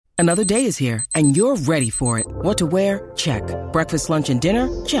Another day is here, and you're ready for it. What to wear? Check. Breakfast, lunch, and dinner?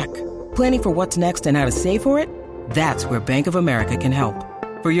 Check. Planning for what's next and how to save for it? That's where Bank of America can help.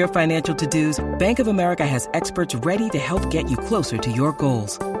 For your financial to-dos, Bank of America has experts ready to help get you closer to your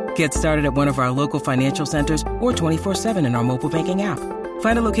goals. Get started at one of our local financial centers or 24/7 in our mobile banking app.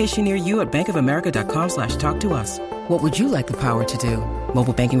 Find a location near you at bankofamerica.com/talktous. What would you like the power to do?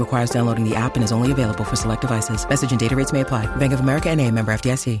 Mobile banking requires downloading the app and is only available for select devices. Message and data rates may apply. Bank of America N.A., member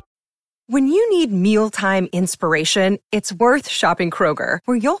FDIC. When you need mealtime inspiration, it's worth shopping Kroger,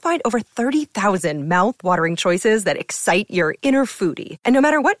 where you'll find over 30,000 mouth-watering choices that excite your inner foodie. And no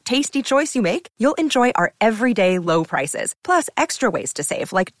matter what tasty choice you make, you'll enjoy our everyday low prices, plus extra ways to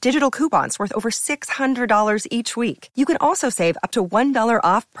save, like digital coupons worth over $600 each week. You can also save up to $1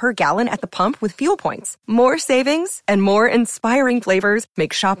 off per gallon at the pump with fuel points. More savings and more inspiring flavors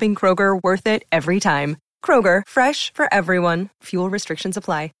make shopping Kroger worth it every time. Kroger, fresh for everyone. Fuel restrictions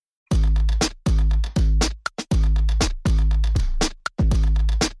apply.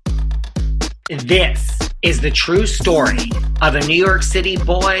 This is the true story of a New York City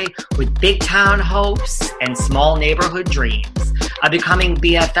boy with big town hopes and small neighborhood dreams of becoming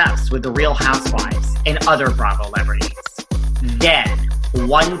BFFs with the Real Housewives and other Bravo celebrities. Then,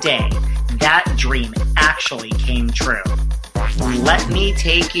 one day, that dream actually came true. Let me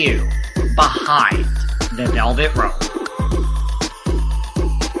take you behind the velvet rope.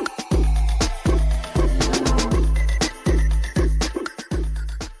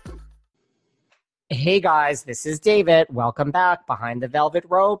 Hey guys, this is David. Welcome back behind the velvet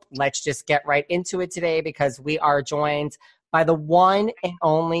rope. Let's just get right into it today because we are joined by the one and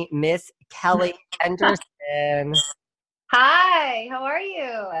only Miss Kelly Henderson. Hi, how are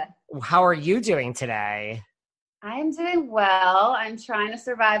you? How are you doing today? I'm doing well. I'm trying to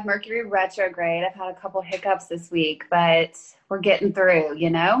survive Mercury retrograde. I've had a couple hiccups this week, but we're getting through,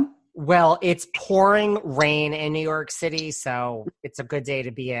 you know? Well, it's pouring rain in New York City, so it's a good day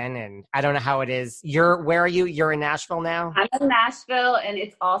to be in, and I don't know how it is. Where are you? You're in Nashville now? I'm in Nashville, and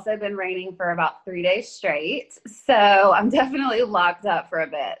it's also been raining for about 3 days straight, so I'm definitely locked up for a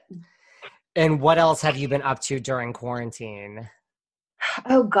bit. And what else have you been up to during quarantine?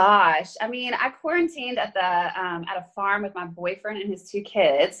 Oh gosh. I mean, I quarantined at a farm with my boyfriend and his 2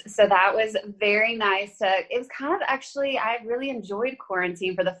 kids. So that was very nice. It was kind of actually, I really enjoyed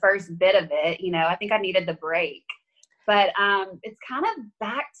quarantine for the first bit of it. You know, I think I needed the break. But it's kind of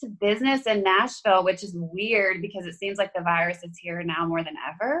back to business in Nashville, which is weird because it seems like the virus is here now more than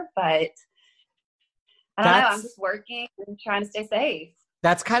ever. But I don't know. I'm just working and trying to stay safe.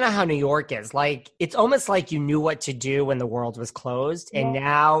 That's kind of how New York is. Like, it's almost like you knew what to do when the world was closed. And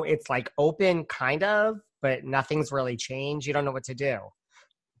now it's like open kind of, but nothing's really changed. You don't know what to do.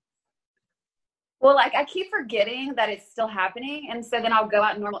 Well, like I keep forgetting that it's still happening. And so then I'll go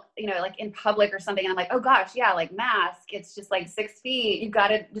out normal, you know, like in public or something. And I'm like, oh gosh, yeah, like mask. It's just like 6 feet. You've got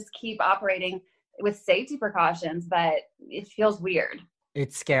to just keep operating with safety precautions, but it feels weird.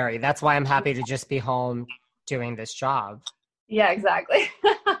 It's scary. That's why I'm happy to just be home doing this job. Yeah, exactly.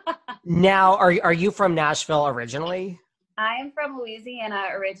 Now, are you from Nashville originally? I am from Louisiana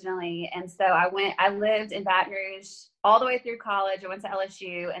originally. And so I lived in Baton Rouge all the way through college. I went to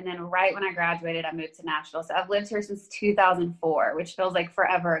LSU. And then right when I graduated, I moved to Nashville. So I've lived here since 2004, which feels like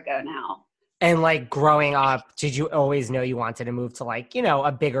forever ago now. And like growing up, did you always know you wanted to move to like, you know,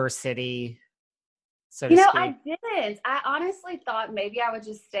 a bigger city? So you know, I didn't. I honestly thought maybe I would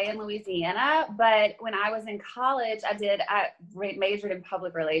just stay in Louisiana. But when I was in college, I majored in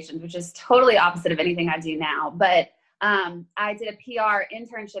public relations, which is totally opposite of anything I do now. But I did a PR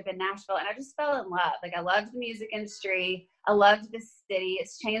internship in Nashville, and I just fell in love. Like, I loved the music industry. I loved the city.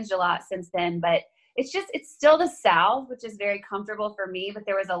 It's changed a lot since then. But it's still the South, which is very comfortable for me. But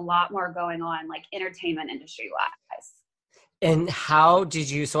there was a lot more going on, like entertainment industry-wise. And how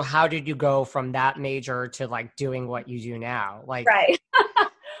did you go from that major to like doing what you do now? Like, right.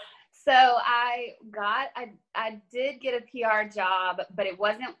 So I did get a PR job, but it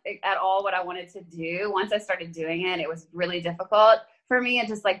wasn't at all what I wanted to do. Once I started doing it, it was really difficult for me. And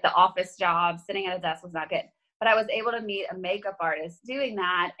just like the office job, sitting at a desk was not good. But I was able to meet a makeup artist doing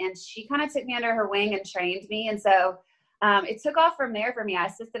that. And she kind of took me under her wing and trained me. And so it took off from there for me. I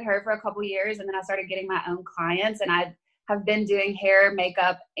assisted her for a couple years, and then I started getting my own clients, and I have been doing hair,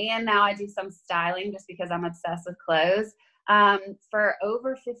 makeup, and now I do some styling just because I'm obsessed with clothes for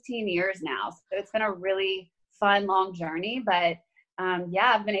over 15 years now. So it's been a really fun, long journey. But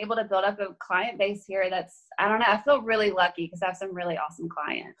I've been able to build up a client base here I don't know, I feel really lucky because I have some really awesome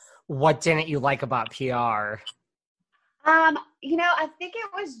clients. What didn't you like about PR? You know, I think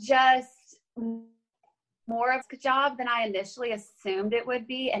it was just more of a job than I initially assumed it would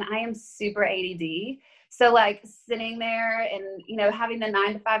be. And I am super ADD. So like sitting there and, you know, having the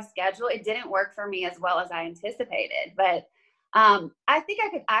 9-to-5 schedule, it didn't work for me as well as I anticipated. But I think I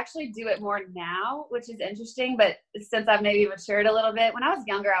could actually do it more now, which is interesting. But since I've maybe matured a little bit, when I was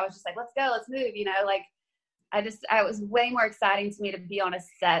younger, I was just like, let's go, let's move, you know, like I was way more exciting to me to be on a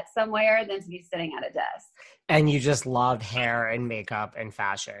set somewhere than to be sitting at a desk. And you just loved hair and makeup and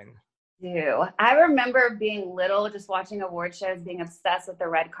fashion. I remember being little, just watching award shows, being obsessed with the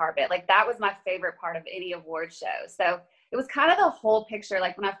red carpet. Like that was my favorite part of any award show. So it was kind of the whole picture.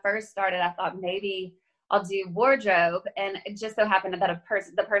 Like when I first started, I thought maybe I'll do wardrobe. And it just so happened that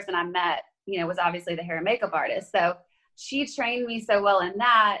the person I met, you know, was obviously the hair and makeup artist. So she trained me so well in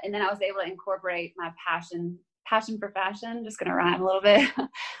that. And then I was able to incorporate my passion for fashion, just going to rhyme a little bit,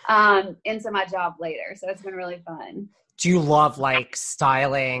 into my job later. So it's been really fun. Do you love like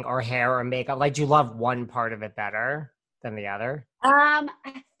styling or hair or makeup? Like, do you love one part of it better than the other? I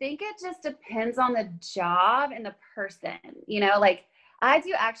think it just depends on the job and the person, you know, like I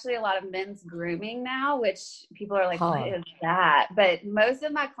do actually a lot of men's grooming now, which people are like, what is that? But most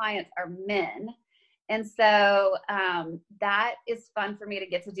of my clients are men. And so that is fun for me to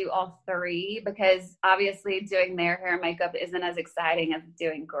get to do all three, because obviously doing their hair and makeup isn't as exciting as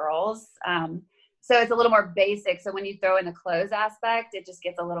doing girls. So it's a little more basic. So when you throw in the clothes aspect, it just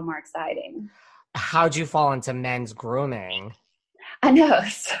gets a little more exciting. How'd you fall into men's grooming? I know.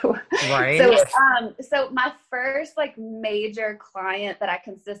 So, right. So my first like major client that I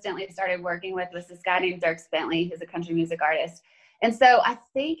consistently started working with was this guy named Dierks Bentley, who's a country music artist. And so I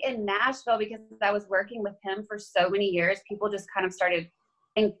think in Nashville, because I was working with him for so many years, people just kind of started,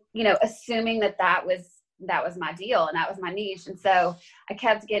 and you know, assuming that was my deal and that was my niche. And so I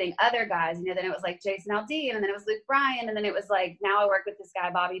kept getting other guys, you know, then it was like Jason Aldean, and then it was Luke Bryan. And then it was like, now I work with this guy,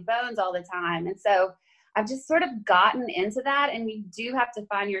 Bobby Bones, all the time. And so I've just sort of gotten into that. And you do have to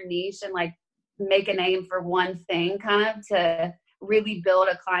find your niche and like make a name for one thing kind of to really build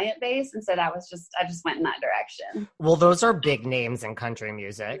a client base. And so I just went in that direction. Well, those are big names in country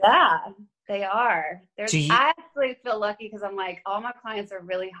music. Yeah, they are. I actually feel lucky because I'm like, all my clients are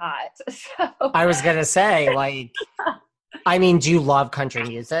really hot. So I was going to say, like, I mean, do you love country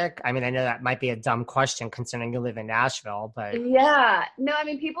music? I mean, I know that might be a dumb question considering you live in Nashville, but. Yeah. No, I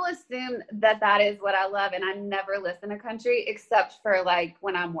mean, people assume that is what I love. And I never listen to country except for like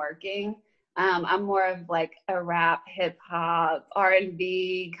when I'm working. I'm more of like a rap, hip hop,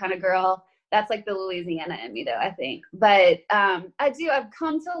 R&B kind of girl. That's like the Louisiana in me though, I think. But I've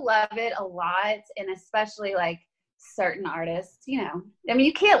come to love it a lot, and especially like certain artists, you know. I mean,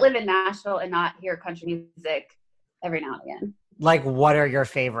 you can't live in Nashville and not hear country music every now and again. Like, what are your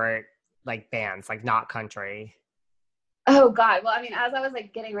favorite like bands, like not country? Oh God. Well, I mean, as I was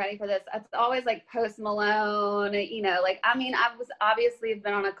like getting ready for this, it's always like Post Malone, you know, like, I mean, I was obviously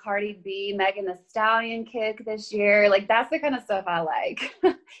been on a Cardi B, Megan Thee Stallion kick this year. Like that's the kind of stuff I like.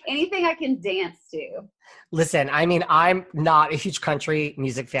 Anything I can dance to. Listen, I mean, I'm not a huge country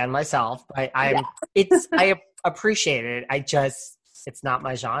music fan myself, but I appreciate it. It's not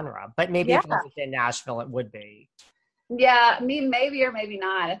my genre, but maybe if I was in Nashville, it would be. Yeah, I mean, maybe or maybe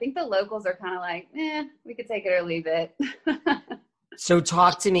not. I think the locals are kind of like, we could take it or leave it. So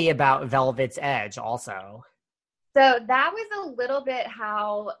talk to me about Velvet's Edge also. So that was a little bit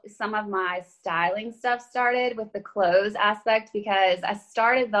how some of my styling stuff started with the clothes aspect, because I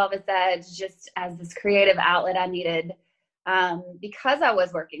started Velvet's Edge just as this creative outlet I needed because I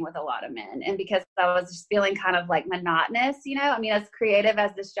was working with a lot of men and because I was just feeling kind of like monotonous, you know? I mean, as creative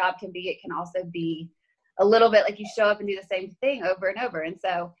as this job can be, it can also be a little bit like you show up and do the same thing over and over. And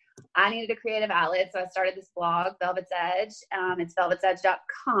so I needed a creative outlet. So I started this blog, Velvet's Edge. It's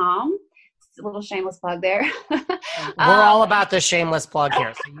velvetsedge.com. It's a little shameless plug there. We're all about the shameless plug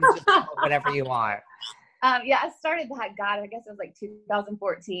here. So you just plug whatever you want. I started that, God, I guess it was like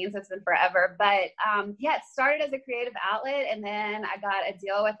 2014. So it's been forever. But it started as a creative outlet. And then I got a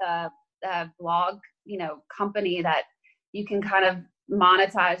deal with a blog, you know, company that you can kind of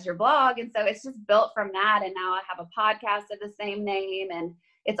monetize your blog. And so it's just built from that. And now I have a podcast of the same name. And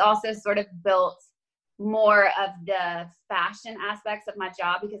it's also sort of built more of the fashion aspects of my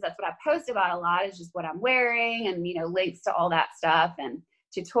job, because that's what I post about a lot, is just what I'm wearing and, you know, links to all that stuff and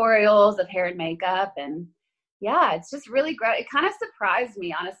tutorials of hair and makeup. And yeah, it's just really great. It kind of surprised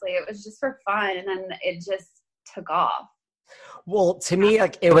me, honestly. It was just for fun. And then it just took off. Well, to me,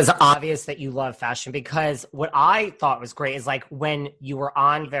 like, it was obvious that you love fashion, because what I thought was great is like when you were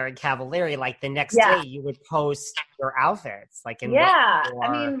on Very Cavallari, like the next day you would post your outfits. Like, I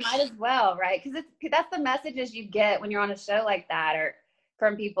mean, might as well, right? Because that's the messages you get when you're on a show like that, or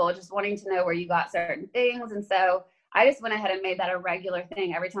from people just wanting to know where you got certain things. And so I just went ahead and made that a regular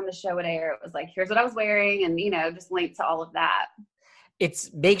thing. Every time the show would air, it was like, here's what I was wearing, and, just linked to all of that. It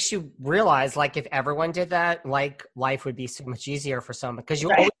makes you realize, like, if everyone did that, like, life would be so much easier for someone, because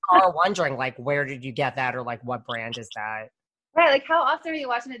you always are wondering, like, where did you get that, or like, what brand is that? Right. Like, how often are you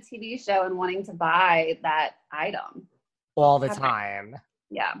watching a TV show and wanting to buy that item? All the time.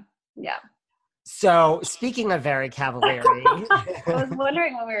 Yeah. Yeah. So, speaking of Very Cavallari. I was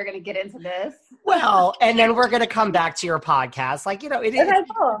wondering when we were going to get into this. Well, and then we're going to come back to your podcast. Like,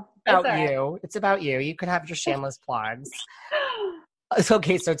 it's cool. about you. It's about you. You can have your shameless plugs.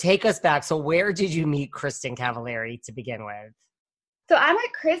 Okay, so take us back. So where did you meet Kristin Cavallari to begin with? So I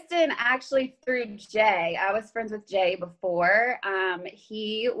met Kristin actually through Jay. I was friends with Jay before.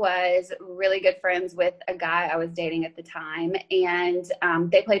 He was really good friends with a guy I was dating at the time, and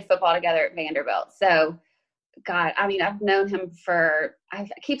they played football together at Vanderbilt. So, God, I mean, I've known him for, I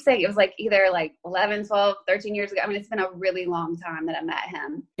keep saying it was like either like 11, 12, 13 years ago. I mean, it's been a really long time that I met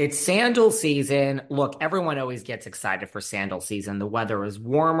him. It's sandal season. Look, everyone always gets excited for sandal season. The weather is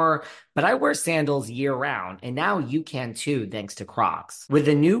warmer, but I wear sandals year round, and now you can too, thanks to Crocs. With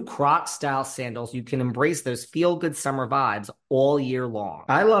the new Crocs style sandals, you can embrace those feel-good summer vibes all year long.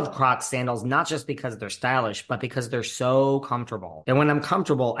 I love Crocs sandals, not just because they're stylish, but because they're so comfortable. And when I'm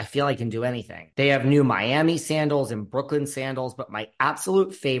comfortable, I feel I can do anything. They have new Miami sandals and Brooklyn sandals, but my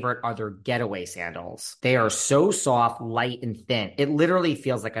absolute favorite are their Getaway sandals. They are so soft, light, and thin. It literally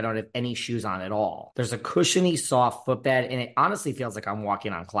feels like I don't have any shoes on at all. There's a cushiony, soft footbed, and it honestly feels like I'm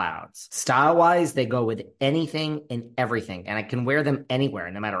walking on clouds. Style-wise, they go with anything and everything, and I can wear them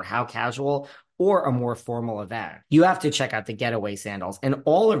anywhere, no matter how casual or a more formal event. You have to check out the Getaway sandals, and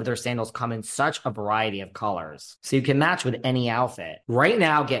all of their sandals come in such a variety of colors, so you can match with any outfit. Right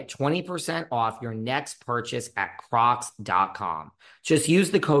now, get 20% off your next purchase at crocs.com. Just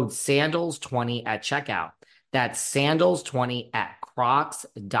use the code SANDALS20 at checkout. That's SANDALS20 at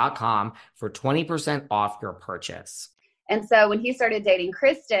crocs.com for 20% off your purchase. And so when he started dating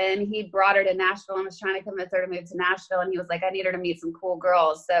Kristin, he brought her to Nashville and was trying to convince her to move to Nashville. And he was like, I need her to meet some cool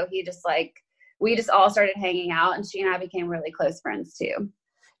girls. So he just we just all started hanging out, and she and I became really close friends too.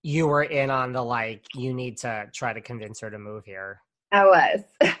 You were in on the, you need to try to convince her to move here. I was.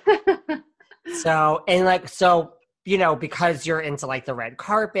 So, because you're into the red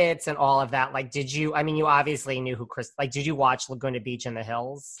carpets and all of that, you obviously knew who did you watch Laguna Beach and the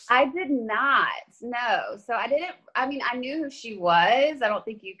Hills? I did not, no. So I knew who she was. I don't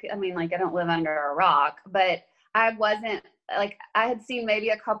think you could, I don't live under a rock, but I wasn't, I had seen maybe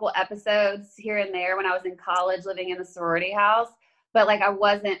a couple episodes here and there when I was in college living in a sorority house, but I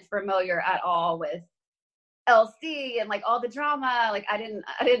wasn't familiar at all with LC and all the drama. I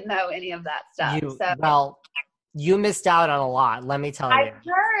didn't know any of that stuff. You missed out on a lot, let me tell you.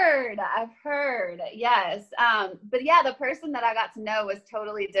 I've heard, yes. But yeah, the person that I got to know was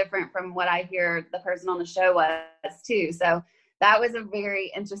totally different from what I hear the person on the show was too. So that was a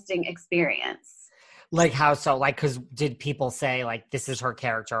very interesting experience. How so? Because did people say, this is her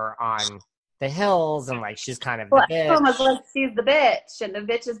character on the Hills, and she's kind of the bitch? Almost she's the bitch, and the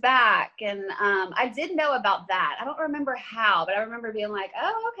bitch is back. And I did know about that. I don't remember how, but I remember being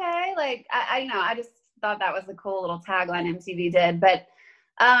oh, okay. I just thought that was a cool little tagline MTV did. But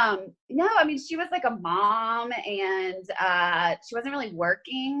no, she was a mom, and she wasn't really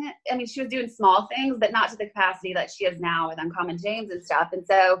working. She was doing small things, but not to the capacity that she is now with Uncommon James and stuff. And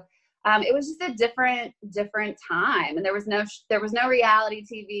so it was just a different time, and there was no reality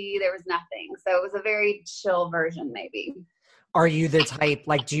TV. There was nothing. So it was a very chill version, maybe. Are you the type,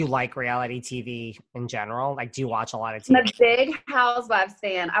 do you like reality TV in general? Do you watch a lot of TV? I'm a big Housewives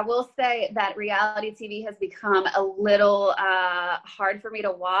fan. I will say that reality TV has become a little hard for me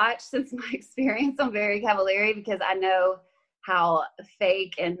to watch since my experience on Very Cavallari, because I know how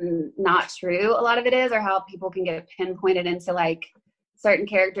fake and not true a lot of it is, or how people can get pinpointed into certain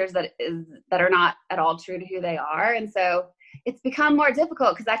characters that are not at all true to who they are. And so it's become more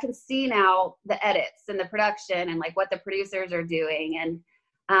difficult because I can see now the edits and the production and what the producers are doing. And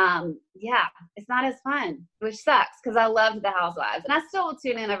it's not as fun, which sucks because I loved the Housewives, and I still will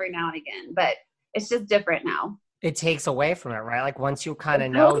tune in every now and again, but it's just different now. It takes away from it, right? Once you kind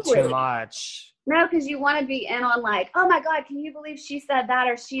of know too much. No, because you want to be in on oh my God, can you believe she said that,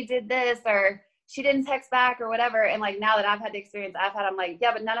 or she did this, or she didn't text back, or whatever. And now that I've had the experience I've had, I'm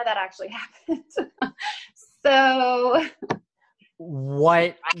yeah, but none of that actually happened. So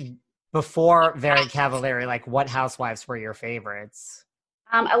what, before Very Cavallari, what Housewives were your favorites?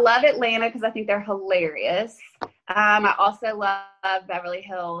 I love Atlanta because I think they're hilarious. I also love Beverly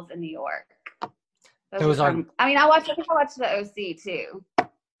Hills and New York. I think I watched the OC too.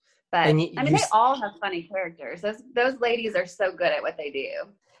 But And I mean, they all have funny characters. Those ladies are so good at what they do.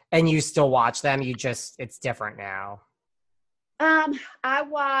 And you still watch them? It's different now.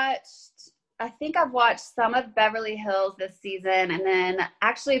 I think I've watched some of Beverly Hills this season. And then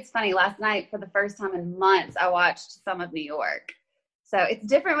actually it's funny, last night for the first time in months, I watched some of New York. So it's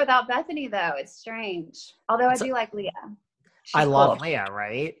different without Bethany though. It's strange. Although I do like Leah. I love Leah,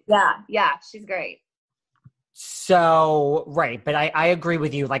 right? Yeah, she's great. So, right. But I agree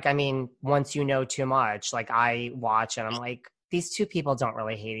with you. Like, I mean, once you know too much, like I watch and I'm like, these two people don't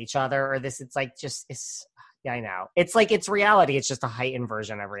really hate each other, or this, it's like, yeah, I know. It's like, it's reality. It's just a heightened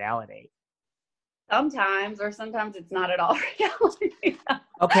version of reality. Sometimes, or sometimes it's not at all reality.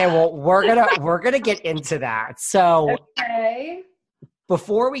 Okay, well, we're gonna get into that. So, okay.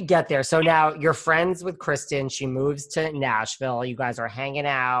 Before we get there, so now you're friends with Kristen. She moves to Nashville. You guys are hanging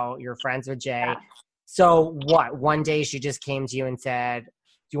out. You're friends with Jay. Yeah. So what? One day she just came to you and said, "Do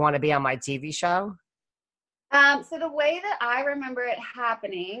you want to be on my TV show?" So the way that I remember it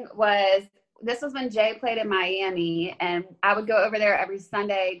happening was, this was when Jay played in Miami, and I would go over there every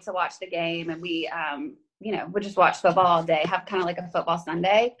Sunday to watch the game, and we, would just watch football all day, have kind of like a football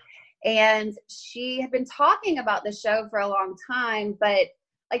Sunday. And she had been talking about the show for a long time, but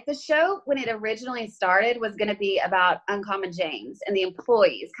like the show, when it originally started, was going to be about Uncommon James and the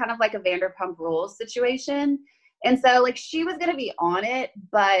employees, kind of like a Vanderpump Rules situation. And so like she was going to be on it,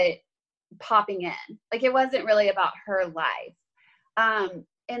 but popping in, like it wasn't really about her life.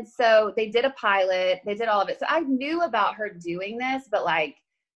 And so they did a pilot, they did all of it. So I knew about her doing this, but like,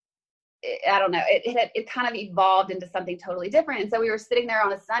 I don't know, it kind of evolved into something totally different. And so we were sitting there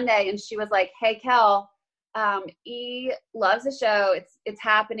on a Sunday and she was like, "Hey, Kel, E loves the show. It's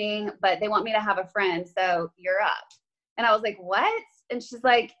happening, but they want me to have a friend. So you're up." And I was like, "What?" And she's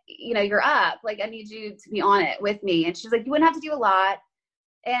like, "You're up. Like, I need you to be on it with me." And she's like, "You wouldn't have to do a lot."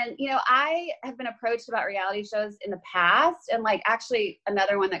 And, I have been approached about reality shows in the past. And like, actually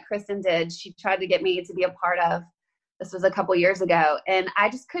another one that Kristen did, she tried to get me to be a part of. This was a couple years ago. And I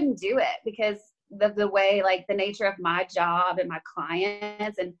just couldn't do it because the way, like the nature of my job and my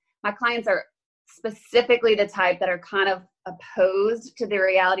clients are specifically the type that are kind of opposed to the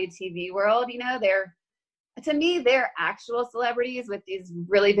reality TV world. To me, they're actual celebrities with these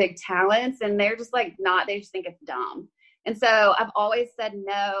really big talents, and they're just like they just think it's dumb. And so I've always said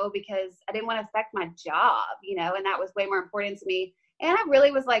no because I didn't want to affect my job, and that was way more important to me. And I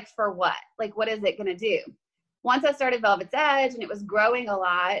really was like, for what? Like, what is it going to do? Once I started Velvet's Edge and it was growing a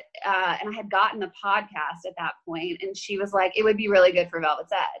lot, and I had gotten a podcast at that point, and she was like, it would be really good for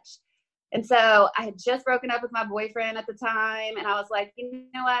Velvet's Edge. And so I had just broken up with my boyfriend at the time, and I was like, you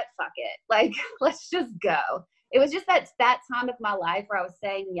know what? Fuck it. Like, let's just go. It was just that time of my life where I was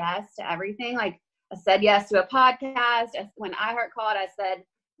saying yes to everything. Like, I said yes to a podcast. When iHeart called, I said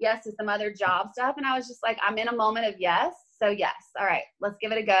yes to some other job stuff. And I was just like, I'm in a moment of yes. So yes. All right, let's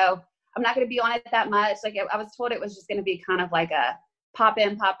give it a go. I'm not going to be on it that much. Like I was told it was just going to be kind of like a pop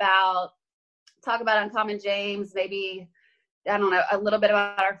in, pop out, talk about Uncommon James, maybe, I don't know, a little bit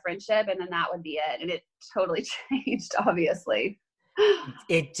about our friendship. And then that would be it. And it totally changed, obviously.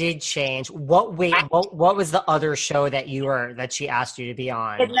 It did change. What was the other show that she asked you to be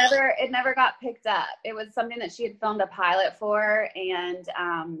on? It never got picked up. It was something that she had filmed a pilot for, and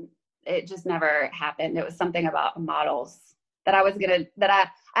it just never happened. It was something about models that I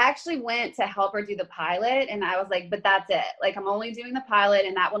actually went to help her do the pilot, and I was like, but that's it. Like, I'm only doing the pilot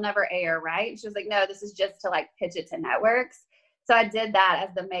and that will never air, right? And she was like, no, this is just to like pitch it to networks. So I did that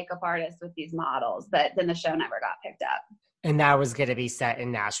as the makeup artist with these models, but then the show never got picked up. And that was going to be set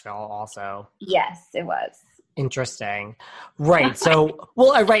in Nashville also. Yes, it was. Interesting. Right. So,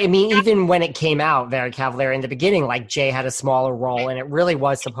 right. I mean, even when it came out, Very Cavallari in the beginning, like Jay had a smaller role, and it really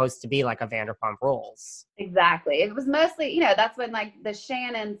was supposed to be like a Vanderpump Rules. Exactly. It was mostly, that's when like the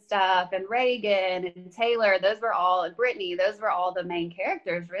Shannon stuff and Reagan and Taylor, and Brittany, those were all the main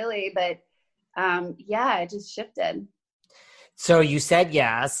characters really. But it just shifted. So you said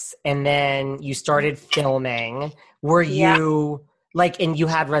yes, and then you started filming. Were you and you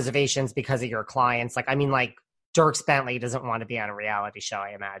had reservations because of your clients? Like, I mean, like Dierks Bentley doesn't want to be on a reality show,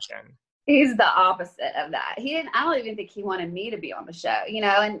 I imagine. He's the opposite of that. I don't even think he wanted me to be on the show,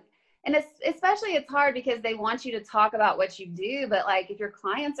 and especially it's hard because they want you to talk about what you do. But like, if your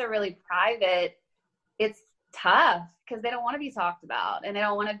clients are really private, it's tough because they don't want to be talked about, and they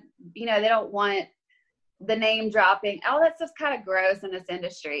don't want to, they don't want the name dropping. All that stuff's kind of gross in this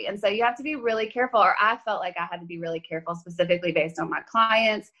industry. And so you have to be really careful, or I felt like I had to be really careful specifically based on my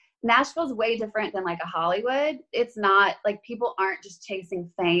clients. Nashville's way different than like a Hollywood. It's not like people aren't just chasing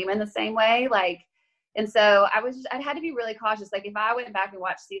fame in the same way. Like And so I had to be really cautious. Like if I went back and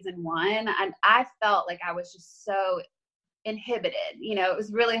watched season 1, I felt like I was just so inhibited. You know, it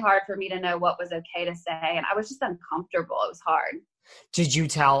was really hard for me to know what was okay to say. And I was just uncomfortable. It was hard. Did you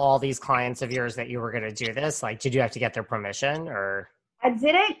tell all these clients of yours that you were going to do this? Like, did you have to get their permission or? I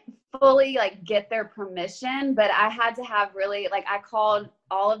didn't fully like get their permission, but I had to have really, like, I called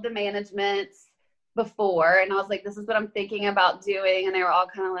all of the managements before and I was like, this is what I'm thinking about doing. And they were all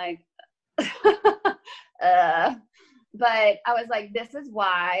kind of like, but I was like, this is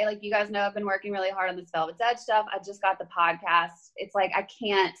why, like, you guys know, I've been working really hard on this Velvet's Edge stuff. I just got the podcast. It's like, I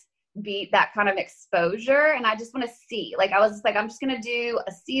can't beat that kind of exposure. And I just want to see, like, I was just like, I'm just going to do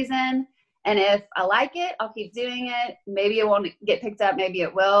a season. And if I like it, I'll keep doing it. Maybe it won't get picked up. Maybe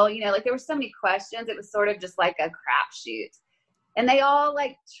it will, you know, like there were so many questions. It was sort of just like a crapshoot. And they all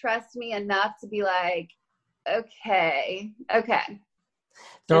like trust me enough to be like, okay.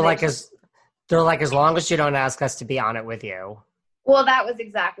 They're like, as long as you don't ask us to be on it with you. Well, that was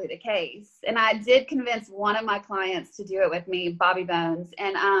exactly the case. And I did convince one of my clients to do it with me, Bobby Bones.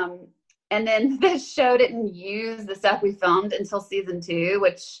 And then the show didn't use the stuff we filmed until season 2,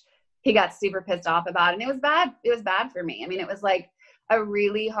 which he got super pissed off about. And it was bad. It was bad for me. I mean, it was like a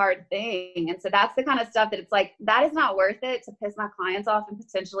really hard thing. And so that's the kind of stuff that it's like, that is not worth it to piss my clients off and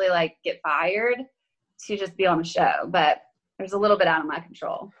potentially like get fired to just be on the show. But there's a little bit out of my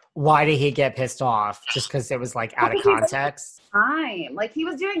control. Why did he get pissed off? Just because it was like out of context? Like he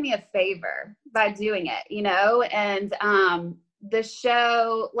was doing me a favor by doing it, you know? And the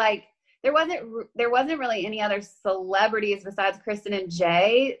show, like, there wasn't really any other celebrities besides Kristen and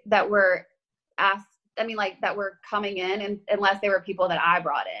Jay that were asked, I mean, like, that were coming in, and unless they were people that I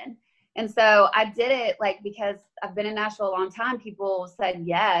brought in. And so I did it like, because I've been in Nashville a long time, people said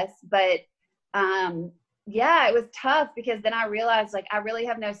yes, but yeah, it was tough because then I realized like I really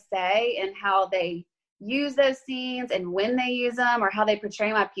have no say in how they use those scenes and when they use them or how they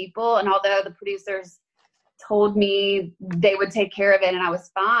portray my people. And although the producers told me they would take care of it and I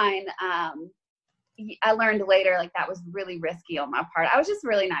was fine, I learned later like that was really risky on my part. I was just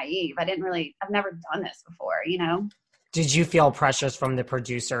really naive. I've never done this before, you know? Did you feel pressures from the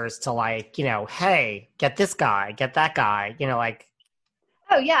producers to like, you know, hey, get this guy, get that guy, you know, like?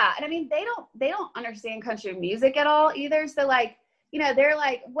 Oh yeah. And I mean, they don't understand country music at all either. So like, you know, they're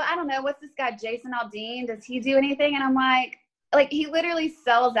like, well, I don't know, what's this guy, Jason Aldean? Does he do anything? And I'm like, he literally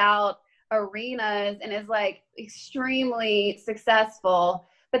sells out arenas and is like extremely successful,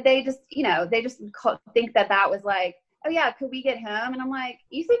 but they just, you know, think that was like, oh yeah, could we get him? And I'm like,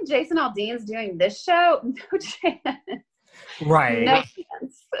 you think Jason Aldean's doing this show? No chance. Right. No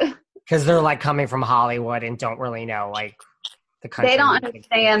chance. Because they're like coming from Hollywood and don't really know like the country. They don't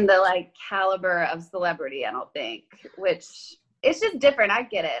understand the like caliber of celebrity, I don't think, which it's just different. I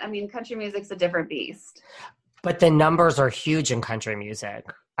get it. I mean, country music's a different beast. But the numbers are huge in country music.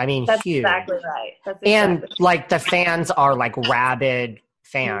 I mean, that's huge. Exactly right. And like the fans are like rabid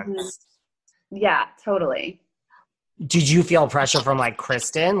fans. Mm-hmm. Yeah, totally. Did you feel pressure from like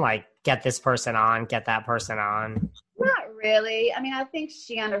Kristen, like get this person on, get that person on? Not really. I mean, I think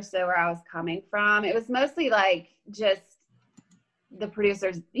she understood where I was coming from. It was mostly like just the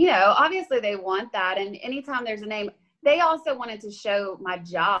producers, you know, obviously they want that. And anytime there's a name, they also wanted to show my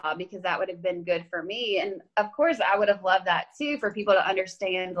job because that would have been good for me. And of course I would have loved that too, for people to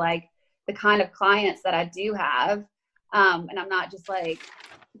understand like the kind of clients that I do have. And I'm not just like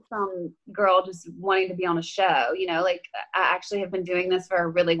some girl just wanting to be on a show, you know, like I actually have been doing this for a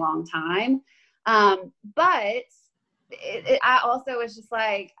really long time. But I also was just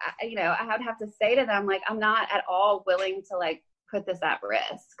like, you know, I would have to say to them, like, I'm not at all willing to like put this at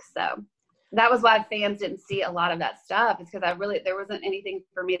risk. So that was why fans didn't see a lot of that stuff. It's because there wasn't anything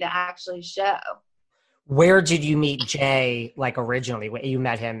for me to actually show. Where did you meet Jay, like, originally? You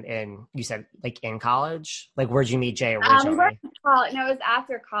met him you said, like, in college? Like, where'd you meet Jay originally? No, it was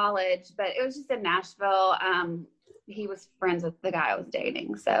after college, but it was just in Nashville. He was friends with the guy I was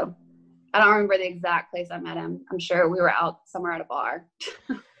dating, so I don't remember the exact place I met him. I'm sure we were out somewhere at a bar.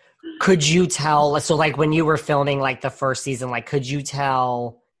 Could you tell, so, like, when you were filming, like, the first season, like, could you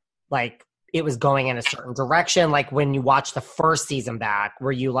tell, like, it was going in a certain direction? Like when you watched the first season back,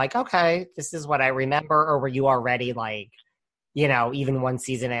 were you like, okay, this is what I remember? Or were you already like, you know, even one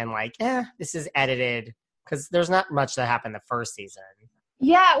season in, like, this is edited? Because there's not much that happened the first season.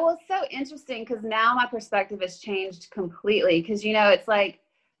 Yeah, well, it's so interesting because now my perspective has changed completely. Because, you know, it's like,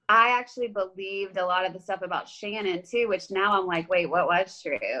 I actually believed a lot of the stuff about Shannon too, which now I'm like, wait, what was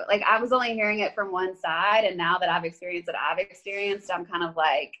true? Like I was only hearing it from one side. And now that I've experienced what I've experienced, I'm kind of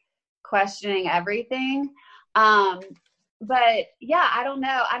like, questioning everything. But yeah, I don't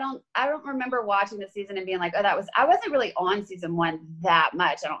know. I don't remember watching the season and being like, oh, I wasn't really on season 1 that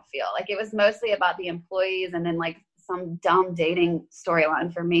much. I don't feel like it was mostly about the employees and then like some dumb dating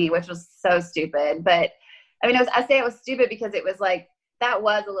storyline for me, which was so stupid. But I mean, I say it was stupid because it was like, that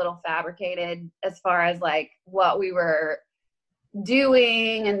was a little fabricated as far as like what we were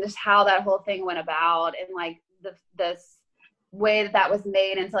doing and just how that whole thing went about. And like the way that was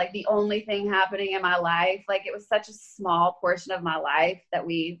made into like the only thing happening in my life. Like it was such a small portion of my life that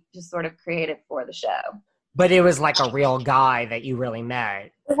we just sort of created for the show. But it was like a real guy that you really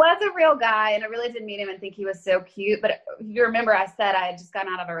met. It was a real guy, and I really did meet him and think he was so cute. But if you remember, I said I had just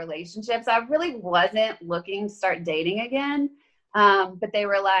gotten out of a relationship, so I really wasn't looking to start dating again. But they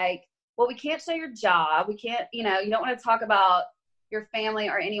were like, well, we can't show your job. We can't, you don't want to talk about your family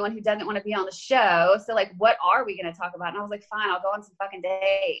or anyone who doesn't want to be on the show. So like, what are we going to talk about? And I was like, fine, I'll go on some fucking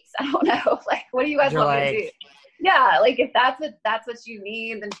dates. I don't know. Like, what do you guys want me to do? Yeah. Like if that's what you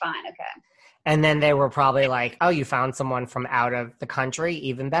need, then fine. Okay. And then they were probably like, oh, you found someone from out of the country?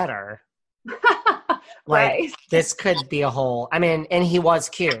 Even better. Like, this could be a whole, I mean, and he was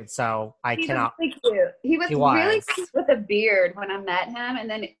cute, so He was really cute. He was really cute with a beard when I met him. And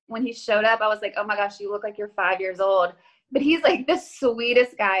then when he showed up, I was like, oh my gosh, you look like you're 5 years old. But he's like the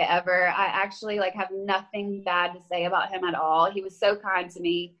sweetest guy ever. I actually like have nothing bad to say about him at all. He was so kind to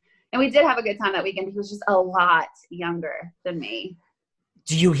me. And we did have a good time that weekend. He was just a lot younger than me.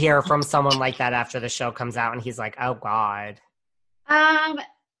 Do you hear from someone like that after the show comes out and he's like, oh God?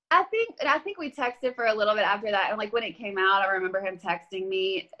 I think we texted for a little bit after that. And like when it came out, I remember him texting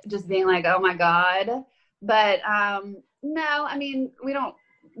me just being like, oh my God. But no, I mean,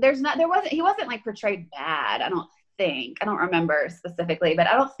 he wasn't like portrayed bad. I don't remember specifically, but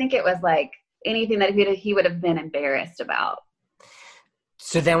I don't think it was like anything that he would have been embarrassed about.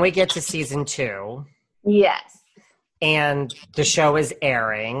 So then we get to season 2. Yes. And the show is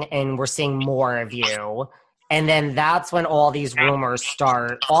airing and we're seeing more of you. And then that's when all these rumors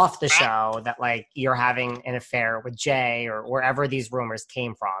start off the show that like you're having an affair with Jay or wherever these rumors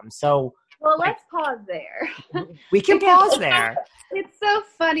came from. So well, let's pause there. We can pause there. It's so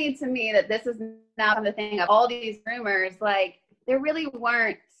funny to me that this is now the thing of all these rumors. Like there really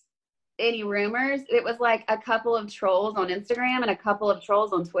weren't any rumors. It was like a couple of trolls on Instagram and a couple of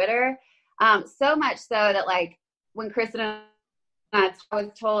trolls on Twitter. So much so that like when Kristen and I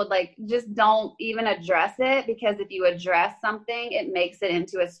was told, like, just don't even address it, because if you address something, it makes it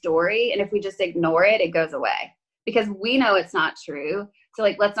into a story. And if we just ignore it, it goes away because we know it's not true. So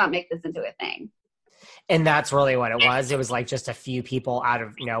like, let's not make this into a thing. And that's really what it was. It was like just a few people out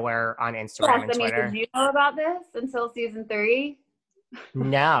of nowhere on Instagram and Twitter. Did you know about this until season 3?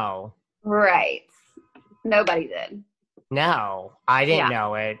 No. Right. Nobody did. No, I didn't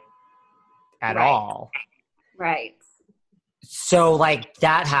know it at all. Right. So like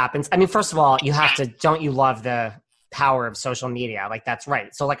that happens. I mean, first of all, don't you love the power of social media? Like that's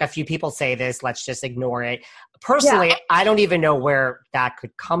right. So like a few people say this, let's just ignore it. Personally, I don't even know where that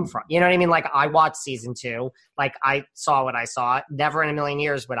could come from. You know what I mean? Like I watched season 2, like I saw what I saw. Never in a million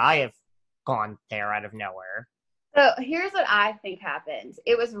years would I have gone there out of nowhere. So here's what I think happened.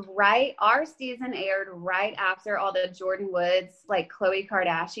 It was our season aired right after all the Jordan Woods, like Khloe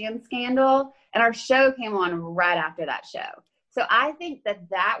Kardashian scandal. And our show came on right after that show. So I think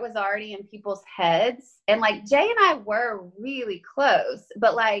that was already in people's heads. And like Jay and I were really close,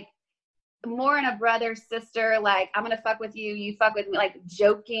 but like more in a brother, sister, like I'm going to fuck with you, you fuck with me, like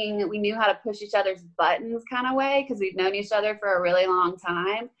joking. We knew how to push each other's buttons kind of way because we've known each other for a really long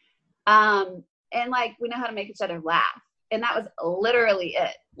time. And like we know how to make each other laugh. And that was literally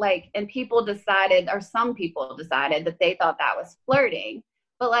it. Like, and some people decided that they thought that was flirting,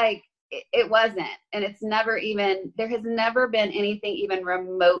 but like, it wasn't. And there has never been anything even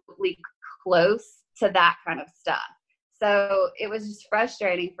remotely close to that kind of stuff. So it was just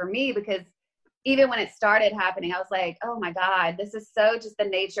frustrating for me because even when it started happening, I was like, oh my God, this is so just the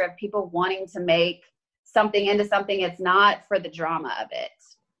nature of people wanting to make something into something it's not for the drama of it.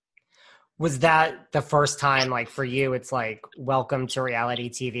 Was that the first time, like for you, it's like, welcome to reality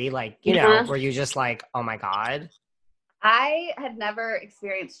TV? Like, know, were you just like, oh my God? I had never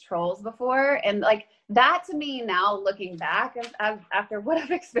experienced trolls before. And like that to me now looking back after what I've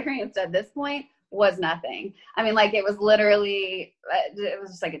experienced at this point was nothing. I mean, like it was literally, it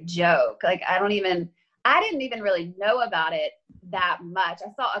was just like a joke. Like I didn't even really know about it that much.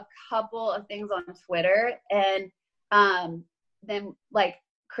 I saw a couple of things on Twitter and then like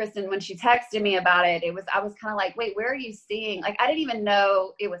Kristen, when she texted me about it, I was kind of like, wait, where are you seeing? Like I didn't even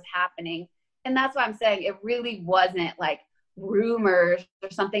know it was happening. And that's why I'm saying it really wasn't like rumors or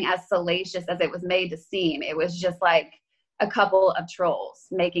something as salacious as it was made to seem. It was just like a couple of trolls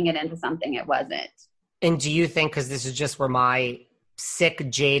making it into something it wasn't. And do you think, because this is just where my sick,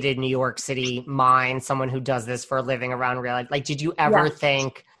 jaded New York City mind, someone who does this for a living around reality, like, did you ever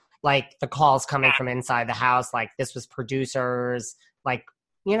think, like, the calls coming from inside the house, like, this was producers, like,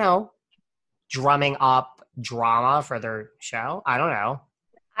 you know, drumming up drama for their show? I don't know.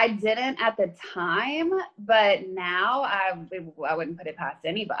 I didn't at the time, but now I wouldn't put it past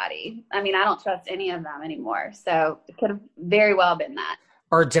anybody. I mean, I don't trust any of them anymore. So it could have very well been that.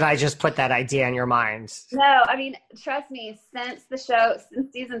 Or did I just put that idea in your mind? No, I mean, trust me, since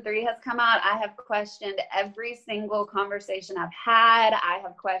season 3 has come out, I have questioned every single conversation I've had. I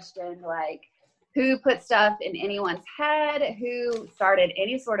have questioned, like, who put stuff in anyone's head, who started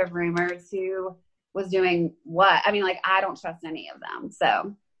any sort of rumors, who was doing what. I mean, like, I don't trust any of them.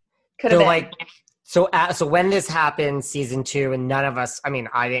 So could have been. Like, so when this happened, season 2, and none of us, I mean,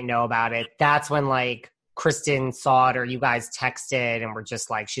 I didn't know about it. That's when, like, Kristen saw it, or you guys texted and were just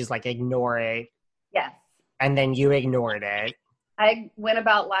like, she's like, ignore it. Yes. And then you ignored it. I went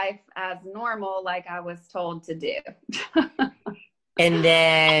about life as normal, like I was told to do. And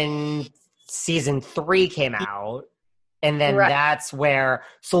then season 3 came out. And then that's where,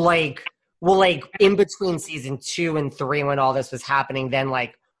 so like, well, like in between season 2 and 3, when all this was happening, then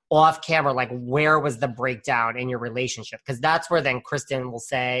like off camera, like where was the breakdown in your relationship? Because that's where then Kristen will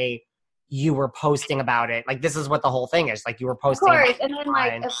say, you were posting about it. Like, this is what the whole thing is. Like, you were posting. Of course. And then,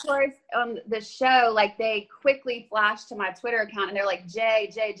 like, of course, on the show, like, they quickly flashed to my Twitter account and they're like, Jay.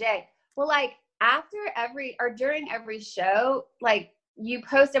 Well, like, during every show, like, you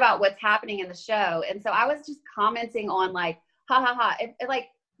post about what's happening in the show. And so I was just commenting on, like, ha. Like,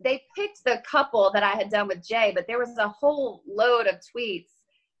 they picked the couple that I had done with Jay, but there was a whole load of tweets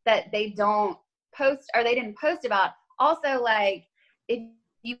that they don't post, or they didn't post about. Also, like, if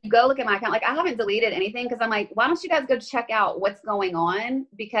you go look at my account, like, I haven't deleted anything because I'm like, why don't you guys go check out what's going on?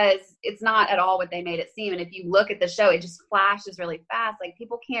 Because it's not at all what they made it seem. And if you look at the show, it just flashes really fast. Like,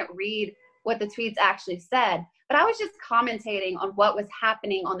 people can't read what the tweets actually said. But I was just commentating on what was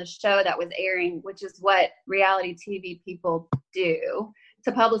happening on the show that was airing, which is what reality TV people do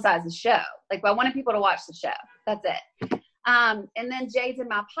to publicize the show. Like, I wanted people to watch the show. That's it. And then Jay did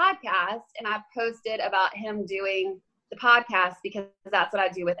my podcast, and I posted about him doing the podcast because that's what I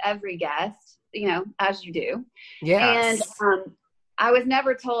do with every guest, you know, as you do. Yes. And I was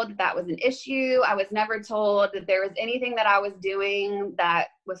never told that was an issue. I was never told that there was anything that I was doing that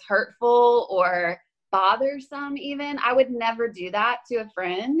was hurtful or bothersome even. I would never do that to a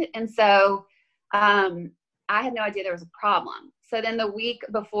friend. And so I had no idea there was a problem. So then the week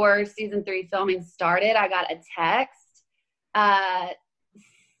before season 3 filming started, I got a text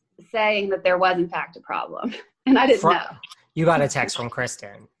saying that there was in fact a problem. And I didn't know. You got a text from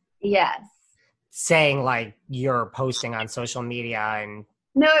Kristen. Yes. Saying like you're posting on social media and.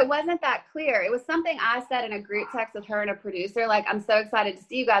 No, it wasn't that clear. It was something I said in a group text with her and a producer. Like, I'm so excited to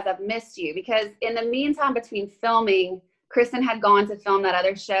see you guys. I've missed you. Because in the meantime, between filming, Kristen had gone to film that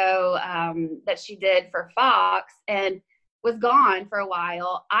other show that she did for Fox and was gone for a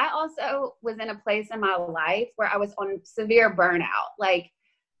while. I also was in a place in my life where I was on severe burnout. Like,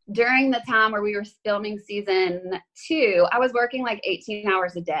 during the time where we were filming season 2, I was working like 18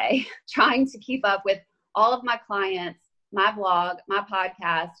 hours a day, trying to keep up with all of my clients, my blog, my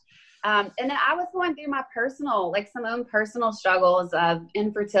podcast. And then I was going through my some own personal struggles of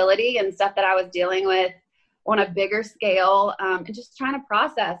infertility and stuff that I was dealing with on a bigger scale, and just trying to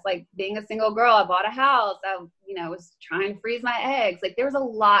process, like, being a single girl. I bought a house. I, was trying to freeze my eggs. Like, there was a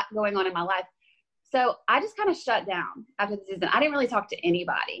lot going on in my life. So I just kind of shut down after the season. I didn't really talk to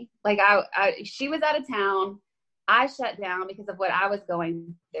anybody. Like, she was out of town. I shut down because of what I was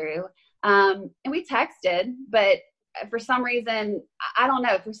going through. And we texted, but for some reason, I don't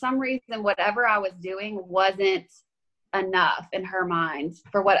know, whatever I was doing wasn't enough in her mind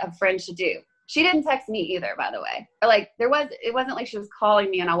for what a friend should do. She didn't text me either, by the way. Or like, it wasn't like she was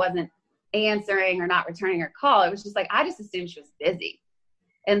calling me and I wasn't answering or not returning her call. It was just like, I just assumed she was busy.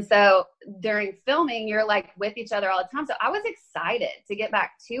 And so during filming, you're like with each other all the time. So I was excited to get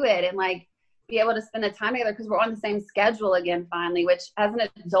back to it and like be able to spend the time together because we're on the same schedule again, finally, which as an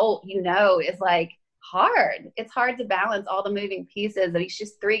adult, is like hard. It's hard to balance all the moving pieces. She's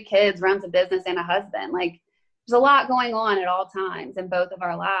just 3 kids, runs a business and a husband. Like, there's a lot going on at all times in both of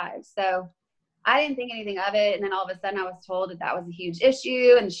our lives. So I didn't think anything of it. And then all of a sudden I was told that was a huge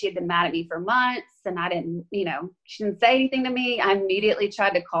issue and she had been mad at me for months and I didn't, she didn't say anything to me. I immediately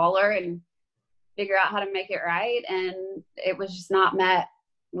tried to call her and figure out how to make it right. And it was just not met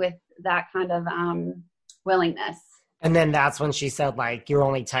with that kind of willingness. And then that's when she said, like, you're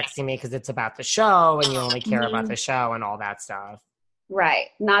only texting me because it's about the show and you only care about the show and all that stuff. Right.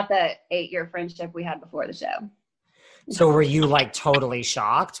 Not the 8-year friendship we had before the show. So were you, like, totally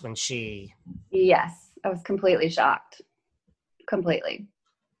shocked when she... Yes. I was completely shocked. Completely.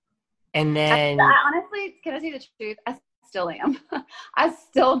 And then... I honestly, can I tell you the truth? I still am. I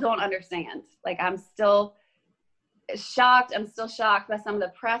still don't understand. Like, I'm still shocked. I'm still shocked by some of the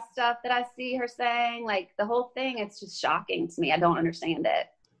press stuff that I see her saying. Like, the whole thing, it's just shocking to me. I don't understand it.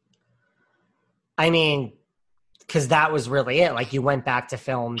 I mean, because that was really it. Like, you went back to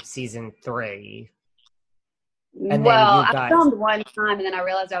film season 3. And well, then you guys... I filmed one time and then I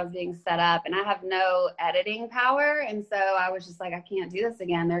realized I was being set up and I have no editing power. And so I was just like, I can't do this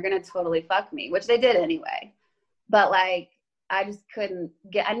again. They're going to totally fuck me, which they did anyway. But like, I just couldn't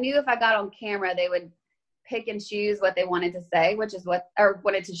I knew if I got on camera, they would pick and choose what they wanted to say, or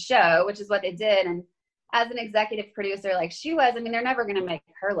wanted to show, which is what they did. And as an executive producer, like she was, I mean, they're never going to make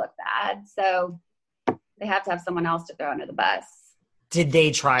her look bad. So they have to have someone else to throw under the bus. Did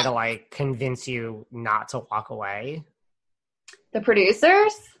they try to, like, convince you not to walk away? The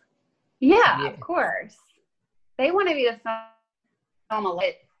producers? Yeah, of course. They wanted me to film a lot.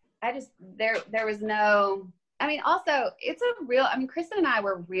 There was no, I mean, also, Kristen and I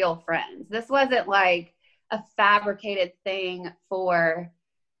were real friends. This wasn't like a fabricated thing for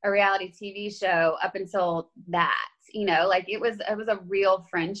a reality TV show up until that. You know, like it was a real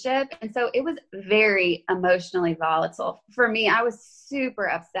friendship. And so it was very emotionally volatile. For me, I was super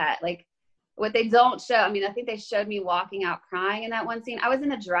upset. Like what they don't show, I mean, I think they showed me walking out crying in that one scene. I was in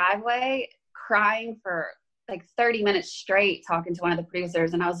the driveway crying for like 30 minutes straight talking to one of the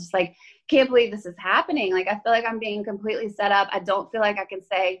producers. And I was just like, can't believe this is happening. Like, I feel like I'm being completely set up. I don't feel like I can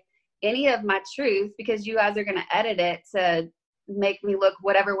say any of my truth because you guys are going to edit it to make me look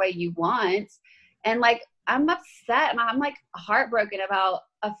whatever way you want. And like, I'm upset and I'm like heartbroken about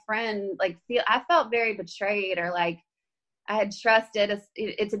a friend. Like I felt very betrayed, or like I had trusted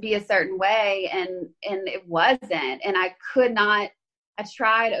it to be a certain way and it wasn't. And I could not, I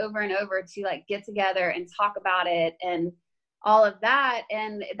tried over and over to like get together and talk about it and all of that.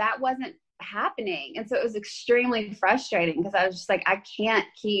 And that wasn't happening. And so it was extremely frustrating because I was just like, I can't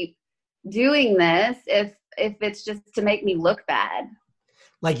keep doing this if it's just to make me look bad.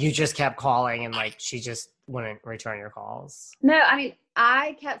 Like you just kept calling and like she just wouldn't return your calls. No, I mean,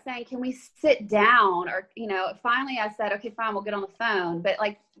 I kept saying, can we sit down? Or, you know, finally I said, okay, fine, we'll get on the phone. But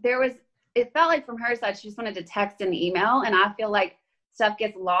like it felt like from her side, she just wanted to text and email. And I feel like stuff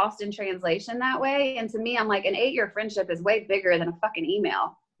gets lost in translation that way. And to me, I'm like, an 8-year friendship is way bigger than a fucking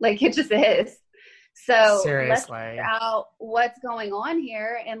email. Like it just is. So seriously, let's figure out what's going on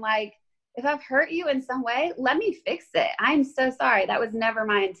here. And like, if I've hurt you in some way, let me fix it. I'm so sorry. That was never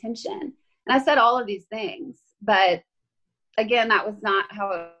my intention. And I said all of these things, but again, that was not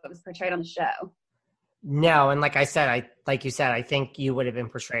how it was portrayed on the show. No. And like I said, like you said, I think you would have been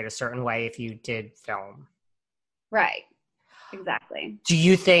portrayed a certain way if you did film. Right. Exactly. Do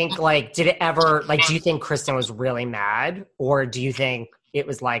you think do you think Kristen was really mad, or do you think it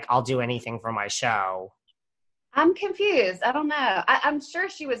was like, I'll do anything for my show? I'm confused. I don't know. I'm sure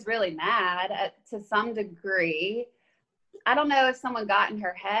she was really mad to some degree. I don't know if someone got in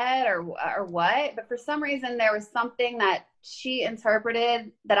her head or what, but for some reason there was something that she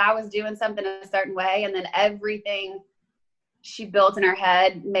interpreted that I was doing something in a certain way, and then everything she built in her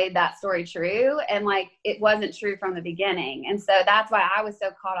head made that story true, and like it wasn't true from the beginning. And so that's why I was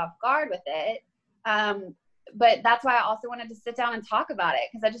so caught off guard with it. But that's why I also wanted to sit down and talk about it,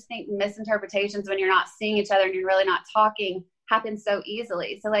 because I just think misinterpretations when you're not seeing each other and you're really not talking happen so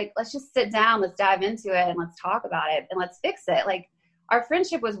easily. So like, let's just sit down, let's dive into it and let's talk about it and let's fix it. Like our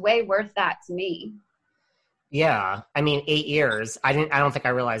friendship was way worth that to me. Yeah. I mean, 8 years. I don't think I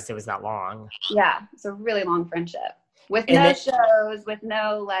realized it was that long. Yeah. It's a really long friendship with no shows, with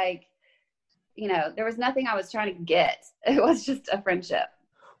no like, you know, there was nothing I was trying to get. It was just a friendship.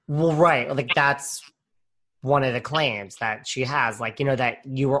 Well, right. Like that's one of the claims that she has, like, you know, that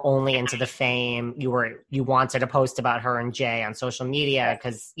you were only into the fame. You wanted to post about her and Jay on social media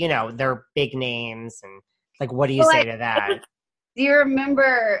because, you know, they're big names. And like, what do you say to that? Do you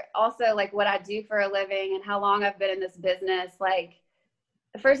remember also like what I do for a living and how long I've been in this business? Like,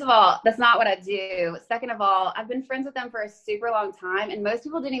 first of all, that's not what I do. Second of all, I've been friends with them for a super long time. And most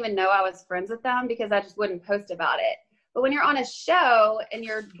people didn't even know I was friends with them because I just wouldn't post about it. But when you're on a show and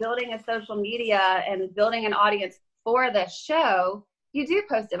you're building a social media and building an audience for the show, you do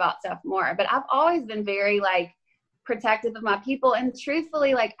post about stuff more. But I've always been very like protective of my people. And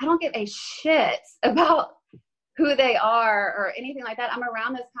truthfully, like I don't give a shit about who they are or anything like that. I'm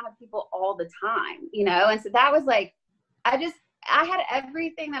around those kind of people all the time, you know? And so that was like I had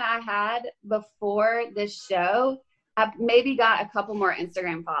everything that I had before this show. I maybe got a couple more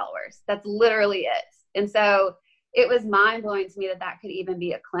Instagram followers. That's literally it. And so it was mind blowing to me that could even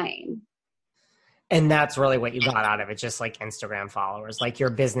be a claim. And that's really what you got out of it, just like Instagram followers. Like your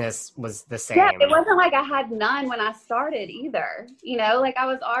business was the same. Yeah, it wasn't like I had none when I started either. You know, like I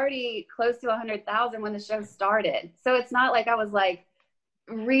was already close to 100,000 when the show started. So it's not like I was like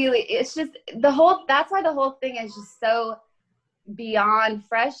really, it's just that's why the whole thing is just so beyond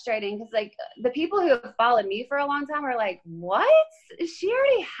frustrating. Because like the people who have followed me for a long time are like, what? She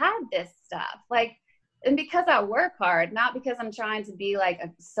already had this stuff. Like, and because I work hard, not because I'm trying to be like a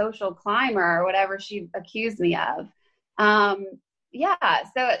social climber or whatever she accused me of. Yeah.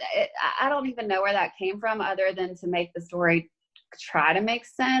 So I don't even know where that came from other than to make the story try to make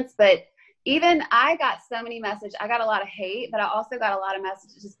sense. But even I got so many messages. I got a lot of hate, but I also got a lot of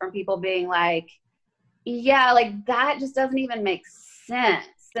messages from people being like, yeah, like that just doesn't even make sense.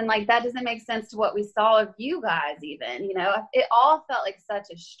 And like, that doesn't make sense to what we saw of you guys even, you know, it all felt like such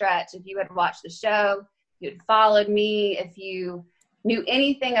a stretch. If you had watched the show, you had followed me, if you knew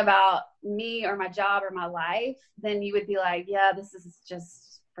anything about me or my job or my life, then you would be like, yeah, this is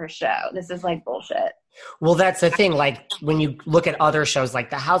just for show. This is like bullshit. Well, that's the thing. Like when you look at other shows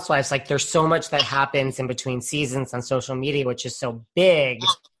like The Housewives, like there's so much that happens in between seasons on social media, which is so big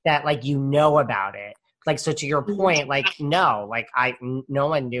that like, you know about it. Like, so to your point, like, no, like no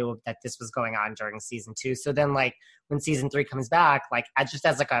one knew that this was going on during season 2. So then like when season 3 comes back, like I just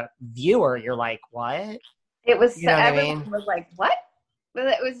as like a viewer, you're like, what? It was, you know so, everyone was like, what? But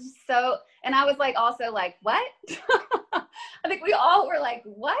it was just so, and I was like, also like, what? I think we all were like,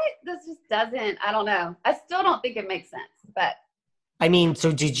 what? This just doesn't, I don't know. I still don't think it makes sense, but. I mean,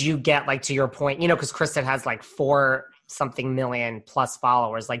 so did you get like to your point, you know, because Kristen has like 4 something million plus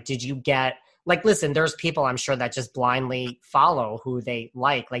followers. Like, did you get, like, listen, there's people I'm sure that just blindly follow who they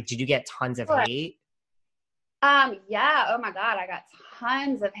like. Like, did you get tons of hate? Yeah. Oh my God. I got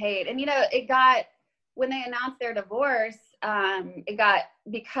tons of hate. And, you know, it got, when they announced their divorce, it got,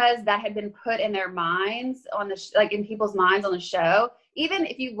 because that had been put in their minds on the, like in people's minds on the show. Even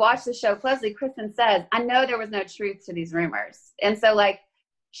if you watch the show closely, Kristen says, I know there was no truth to these rumors. And so like,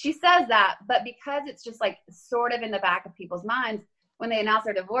 she says that, but because it's just like sort of in the back of people's minds, when they announced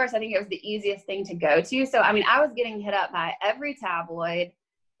their divorce, I think it was the easiest thing to go to. So, I mean, I was getting hit up by every tabloid.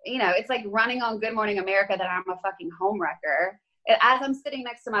 You know, it's like running on Good Morning America that I'm a fucking homewrecker. As I'm sitting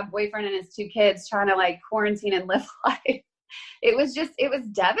next to my boyfriend and his 2 kids trying to like quarantine and live life, it was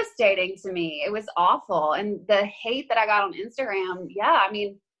devastating to me. It was awful. And the hate that I got on Instagram, yeah, I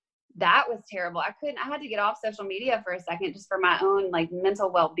mean, that was terrible. I had to get off social media for a second just for my own like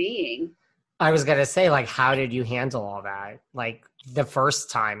mental well-being. I was going to say, like, how did you handle all that? Like the first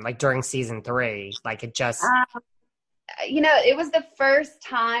time, like during season 3, like it just, you know, it was the first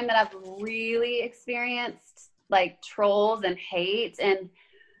time that I've really experienced like trolls and hate. And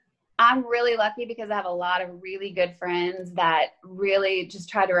I'm really lucky because I have a lot of really good friends that really just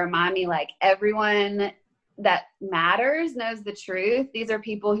try to remind me like everyone that matters knows the truth. These are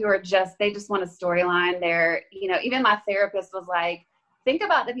people who are they just want a storyline. They're, you know, even my therapist was like, think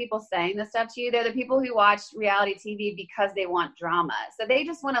about the people saying this stuff to you. They're the people who watch reality TV because they want drama. So they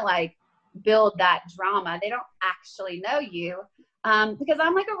just want to like build that drama. They don't actually know you. Because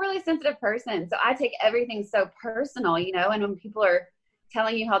I'm like a really sensitive person. So I take everything so personal, you know, and when people are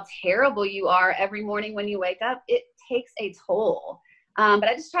telling you how terrible you are every morning when you wake up, it takes a toll. But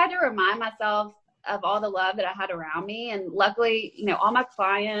I just tried to remind myself of all the love that I had around me. And luckily, you know, all my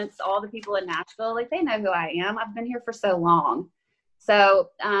clients, all the people in Nashville, like they know who I am. I've been here for so long. So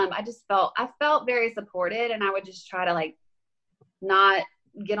I felt very supported, and I would just try to like not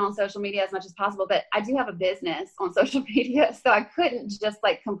get on social media as much as possible. But I do have a business on social media, so I couldn't just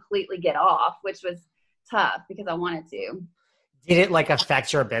like completely get off, which was tough because I wanted to. Did it like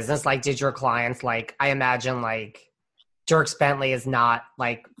affect your business? Like, did your clients, like, I imagine like Dierks Bentley is not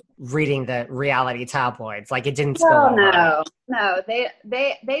like reading the reality tabloids. Like it didn't spill over. No,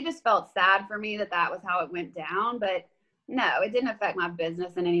 they just felt sad for me that was how it went down. But no, it didn't affect my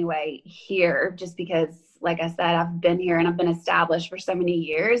business in any way here, just because, like I said, I've been here and I've been established for so many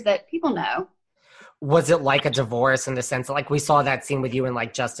years that people know. Was it like a divorce in the sense that, like, we saw that scene with you and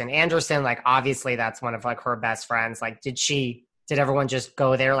like Justin Anderson? Like, obviously that's one of like her best friends. Like, did everyone just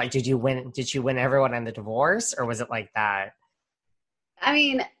go there? Like, did you win everyone in the divorce, or was it like that? I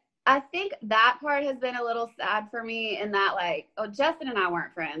mean, I think that part has been a little sad for me in that, like, Justin and I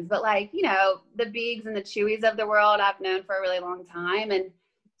weren't friends, but like, you know, the Biegs and the Chewies of the world I've known for a really long time. And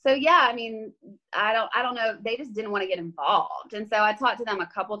so, yeah, I mean, I don't know. They just didn't want to get involved. And so I talked to them a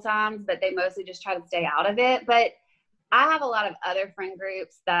couple times, but they mostly just try to stay out of it. But I have a lot of other friend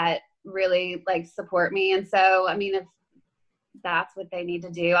groups that really like support me. And so, I mean, if that's what they need to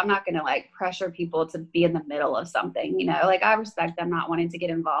do, I'm not going to like pressure people to be in the middle of something, you know, like I respect them not wanting to get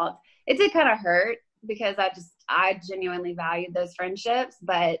involved. It did kind of hurt because I genuinely valued those friendships.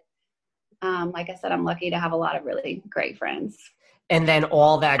 But like I said, I'm lucky to have a lot of really great friends. And then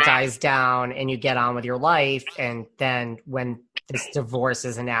all that dies down and you get on with your life. And then when this divorce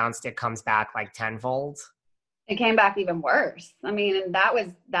is announced, it comes back like tenfold. It came back even worse. I mean, and that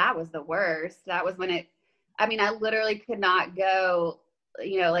was the worst. That was when I literally could not go,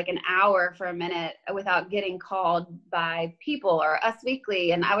 you know, like an hour for a minute without getting called by People or Us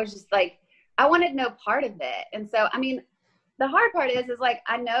Weekly. And I was just like, I wanted no part of it. And so, I mean, the hard part is like,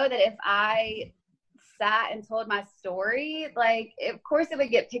 I know that if I sat and told my story, like, of course it would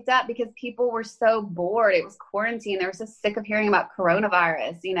get picked up because people were so bored. It was quarantine. They were so sick of hearing about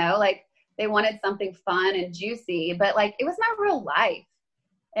coronavirus, you know, like they wanted something fun and juicy, but like, it was my real life.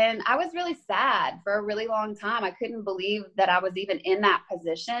 And I was really sad for a really long time. I couldn't believe that I was even in that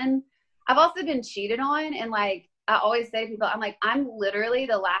position. I've also been cheated on. And like, I always say to people, I'm like, I'm literally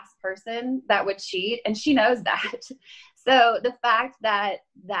the last person that would cheat. And she knows that. So the fact that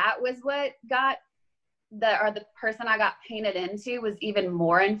that was what got the person I got painted into was even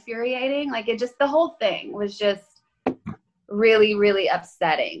more infuriating. Like the whole thing was just really, really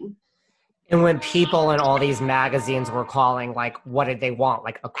upsetting. And when People in all these magazines were calling, like, what did they want?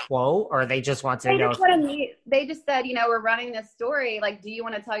 Like a quote, or they just want to know? They just said, you know, we're running this story. Like, do you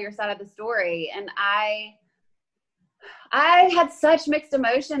want to tell your side of the story? And I had such mixed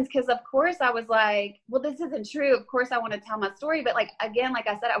emotions because, of course, I was like, well, this isn't true. Of course, I want to tell my story. But like, again, like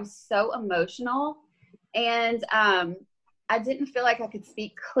I said, I was so emotional. And I didn't feel like I could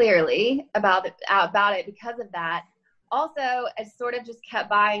speak clearly about it because of that. Also, I sort of just kept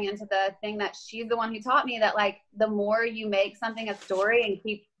buying into the thing that she's the one who taught me that, like, the more you make something a story and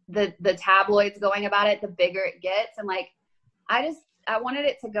keep the tabloids going about it, the bigger it gets. And like, I wanted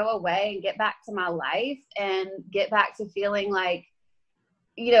it to go away and get back to my life and get back to feeling like,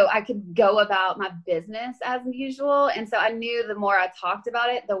 you know, I could go about my business as usual. And so I knew the more I talked about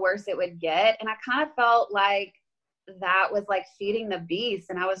it, the worse it would get. And I kind of felt like that was like feeding the beast.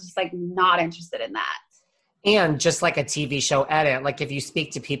 And I was just like not interested in that. And just like a TV show edit, like if you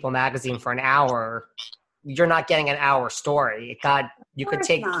speak to People magazine for an hour, you're not getting an hour story. You could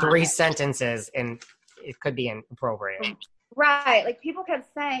take 3 sentences and it could be inappropriate. Right. Like people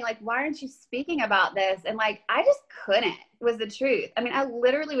kept saying, like, why aren't you speaking about this? And like, I just couldn't, was the truth. I mean, I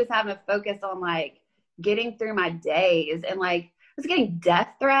literally was having to focus on like getting through my days and like, I was getting death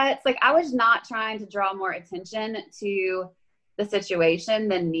threats. Like I was not trying to draw more attention to the situation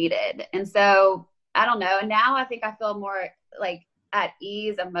than needed. And so I don't know. Now I think I feel more like at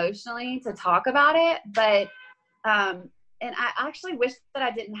ease emotionally to talk about it. But, and I actually wish that I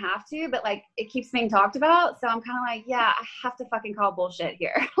didn't have to, but like it keeps being talked about. So I'm kind of like, yeah, I have to fucking call bullshit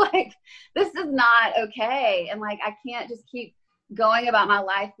here. Like this is not okay. And like, I can't just keep going about my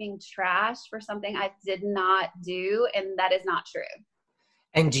life being trash for something I did not do. And that is not true.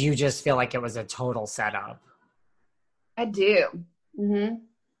 And do you just feel like it was a total setup? I do. Mm-hmm.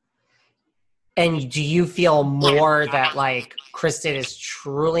 And do you feel more that like Kristen is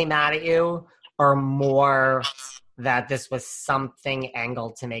truly mad at you, or more that this was something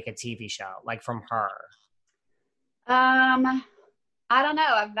angled to make a TV show, like from her? I don't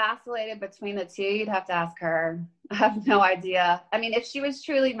know. I've vacillated between the two. You'd have to ask her. I have no idea. I mean, if she was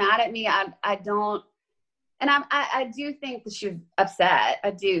truly mad at me, I don't. And I do think that she was upset.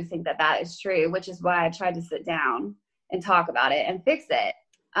 I do think that is true, which is why I tried to sit down and talk about it and fix it.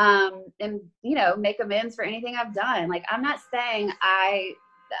 And, you know, make amends for anything I've done. Like, I'm not saying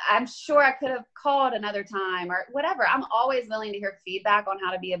I'm sure I could have called another time or whatever. I'm always willing to hear feedback on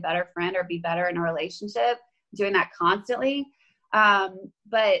how to be a better friend or be better in a relationship, doing that constantly.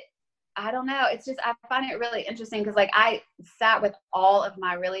 But I don't know. It's just, I find it really interesting because like I sat with all of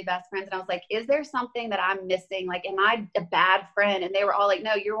my really best friends and I was like, is there something that I'm missing? Like, am I a bad friend? And they were all like,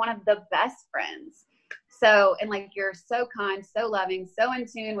 no, you're one of the best friends. So, and like, you're so kind, so loving, so in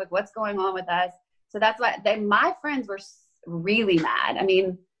tune with what's going on with us. So that's why my friends were really mad. I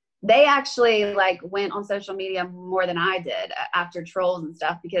mean, they actually like went on social media more than I did after trolls and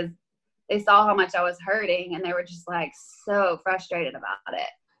stuff because they saw how much I was hurting and they were just like so frustrated about it.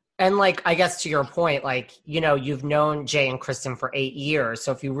 And like, I guess to your point, like, you know, you've known Jay and Kristen for 8 years.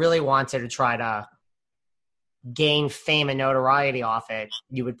 So if you really wanted to try to gain fame and notoriety off it,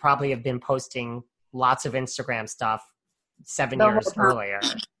 you would probably have been posting lots of Instagram stuff 7 years earlier.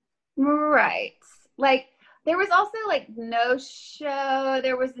 Right. Like, There was also like no show.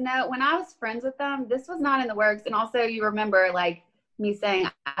 There was no, when I was friends with them, this was not in the works. And also you remember like me saying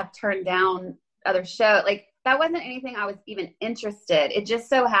I've turned down other show. Like that wasn't anything I was even interested. It just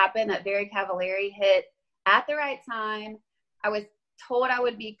so happened that Very Cavallari hit at the right time. I was told I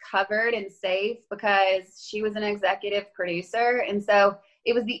would be covered and safe because she was an executive producer. And so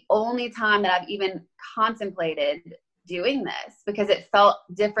it was the only time that I've even contemplated doing this because it felt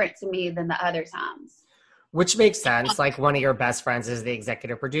different to me than the other times. Which makes sense. Like one of your best friends is the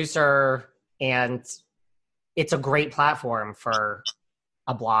executive producer, and it's a great platform for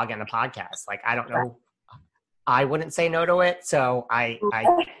a blog and a podcast. Like, I don't know, I wouldn't say no to it. So I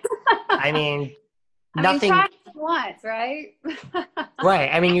mean, nothing. I mean, try it once, right? Right.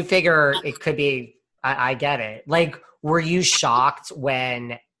 I mean, you figure it could be, I get it. Like, were you shocked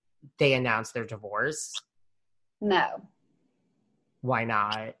when they announced their divorce? No. Why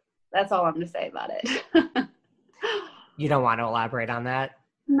not? That's all I'm going to say about it. You don't want to elaborate on that?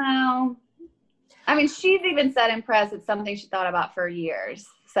 No. I mean, she's even said in press it's something she thought about for years.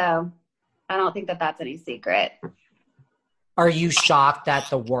 So I don't think that that's any secret. Are you shocked that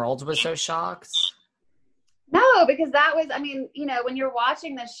the world was so shocked? No, because that was, I mean, you know, when you're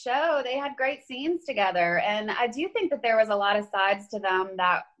watching this show, they had great scenes together. And I do think that there was a lot of sides to them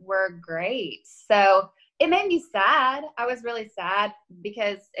that were great. So it made me sad. I was really sad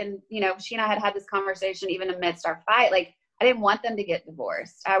because, and you know, she and I had this conversation even amidst our fight. Like, I didn't want them to get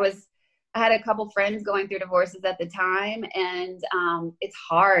divorced. I had a couple friends going through divorces at the time, and it's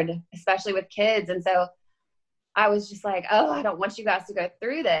hard, especially with kids. And so I was just like, oh, I don't want you guys to go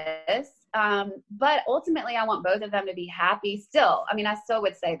through this. But ultimately, I want both of them to be happy still. I mean, I still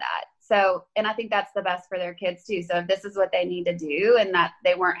would say that. So, and I think that's the best for their kids too. So if this is what they need to do and that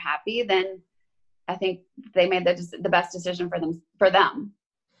they weren't happy, then I think they made the best decision for them.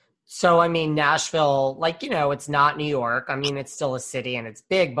 So, I mean, Nashville, like, you know, it's not New York. I mean, it's still a city and it's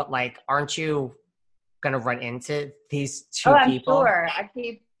big, but like, aren't you going to run into these two people? I'm sure. I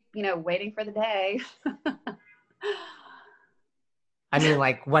keep, you know, waiting for the day. I mean,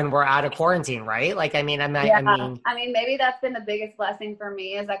 like when we're out of quarantine, right? Like, I mean, I mean, maybe that's been the biggest blessing for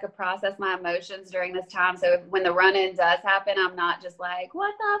me is I could process my emotions during this time. So when the run-in does happen, I'm not just like,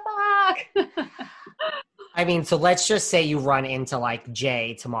 what the fuck? I mean, so let's just say you run into like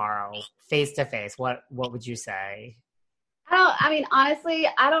Jay tomorrow, face to face. What would you say? Honestly,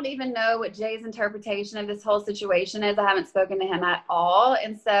 I don't even know what Jay's interpretation of this whole situation is. I haven't spoken to him at all.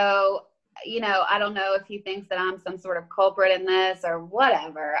 And so, you know, I don't know if he thinks that I'm some sort of culprit in this or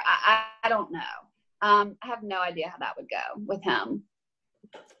whatever. I don't know. I have no idea how that would go with him.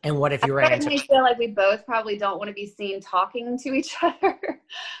 And what if you ran into? I feel like we both probably don't want to be seen talking to each other,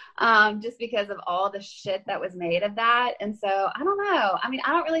 just because of all the shit that was made of that. And so I don't know. I mean,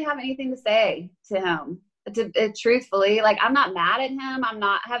 I don't really have anything to say to him. Truthfully, like I'm not mad at him.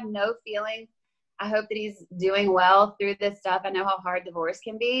 I have no feeling. I hope that he's doing well through this stuff. I know how hard divorce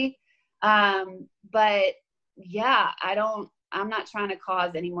can be. But yeah, I'm not trying to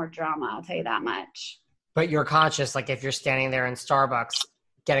cause any more drama. I'll tell you that much. But you're conscious, like if you're standing there in Starbucks,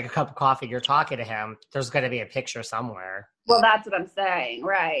 getting a cup of coffee, you're talking to him, there's going to be a picture somewhere. Well, that's what I'm saying.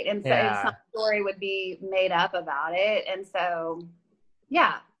 Right. And so some story would be made up about it. And so,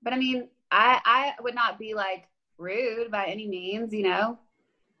 yeah, but I mean, I would not be like rude by any means, you know.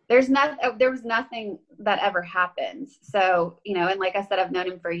 There was nothing that ever happened. So, you know, and like I said, I've known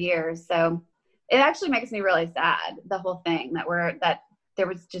him for years. So it actually makes me really sad, the whole thing that there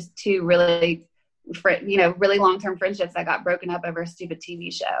was just two really, really long-term friendships that got broken up over a stupid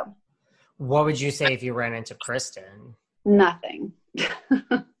TV show. What would you say if you ran into Kristen? Nothing.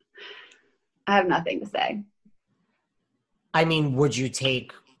 I have nothing to say. I mean, would you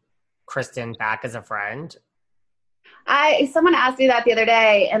take Kristen back as a friend? Someone asked me that the other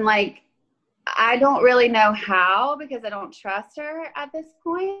day, and like, I don't really know how because I don't trust her at this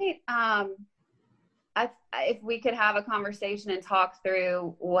point. If we could have a conversation and talk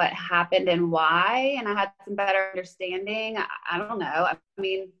through what happened and why, and I had some better understanding, I don't know. I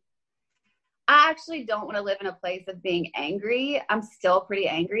mean, I actually don't want to live in a place of being angry. I'm still pretty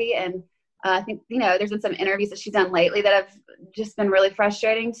angry. And I think, you know, there's been some interviews that she's done lately that have just been really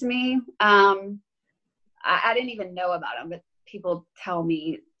frustrating to me. I didn't even know about them, but people tell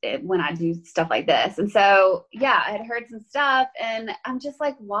me when I do stuff like this. And so, yeah, I had heard some stuff and I'm just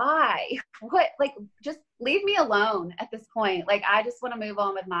like, why? What? Like, just leave me alone at this point. Like, I just want to move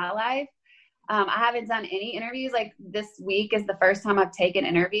on with my life. I haven't done any interviews. Like, this week is the first time I've taken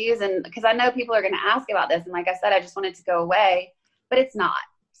interviews, and because I know people are going to ask about this. And like I said, I just wanted to go away, but it's not.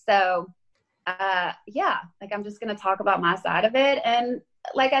 So, yeah, like I'm just going to talk about my side of it. And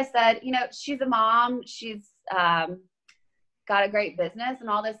like I said, you know, she's a mom. She's got a great business and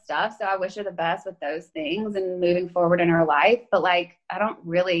all this stuff. So I wish her the best with those things and moving forward in her life. But like, I don't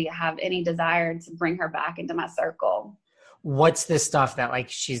really have any desire to bring her back into my circle. What's the stuff that like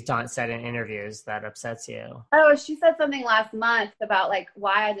she's said in interviews that upsets you? Oh, she said something last month about like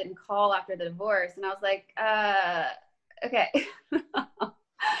why I didn't call after the divorce. And I was like, okay.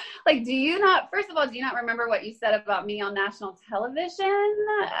 Like, first of all, do you not remember what you said about me on national television?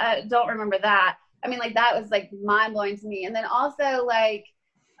 I don't remember that. I mean, like, that was like mind blowing to me. And then also like,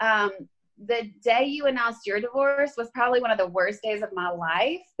 the day you announced your divorce was probably one of the worst days of my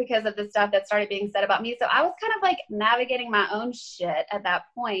life because of the stuff that started being said about me. So I was kind of like navigating my own shit at that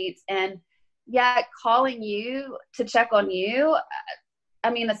point. And yeah, calling you to check on you.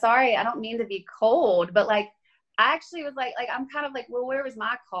 I mean, sorry, I don't mean to be cold, but like, I actually was like, I'm kind of like, well, where was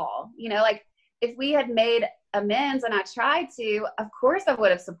my call? You know, like if we had made amends and I tried to, of course I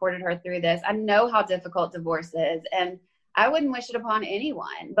would have supported her through this. I know how difficult divorce is and I wouldn't wish it upon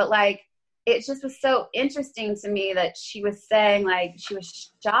anyone, but like, it just was so interesting to me that she was saying like, she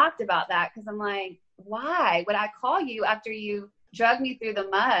was shocked about that. Cause I'm like, why would I call you after you drug me through the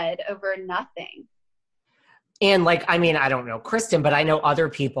mud over nothing? And like, I mean, I don't know Kristen, but I know other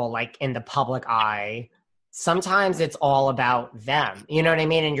people like in the public eye, sometimes it's all about them. You know what I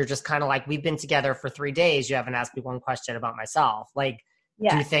mean? And you're just kind of like, we've been together for 3 days. You haven't asked me one question about myself. Like,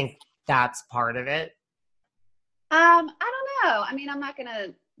 Do you think that's part of it? I don't know. I mean, I'm not going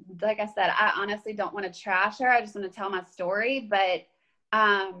to, like I said, I honestly don't want to trash her. I just want to tell my story. But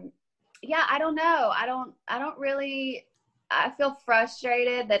yeah, I don't know. I don't really, I feel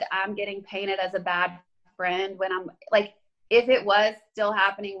frustrated that I'm getting painted as a bad friend when I'm like, if it was still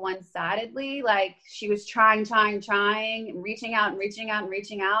happening one-sidedly, like she was trying, reaching out.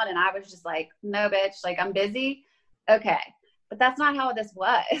 And I was just like, no, bitch, like I'm busy. Okay. But that's not how this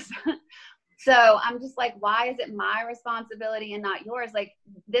was. So I'm just like, why is it my responsibility and not yours? Like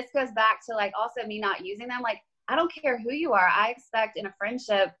this goes back to like also me not using them. Like, I don't care who you are. I expect in a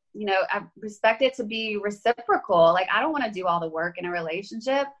friendship, you know, I respect it to be reciprocal. Like, I don't want to do all the work in a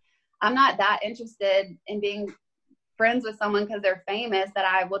relationship. I'm not that interested in being friends with someone because they're famous that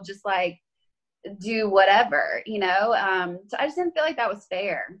I will just like do whatever, you know? So I just didn't feel like that was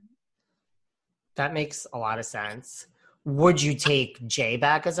fair. That makes a lot of sense. Would you take Jay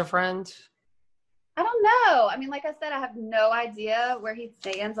back as a friend? I don't know. I mean, like I said, I have no idea where he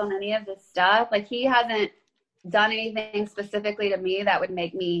stands on any of this stuff. Like he hasn't done anything specifically to me that would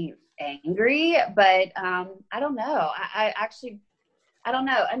make me angry, but I don't know. I actually I don't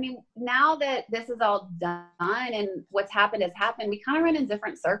know. I mean, now that this is all done and what's happened has happened, we kind of run in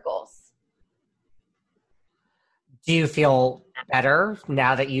different circles. Do you feel better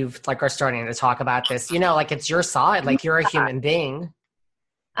now that you've like are starting to talk about this? You know, like it's your side, like you're a human being.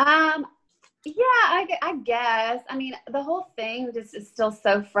 Yeah, I guess. I mean, the whole thing just is still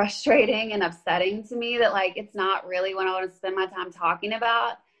so frustrating and upsetting to me that like it's not really what I want to spend my time talking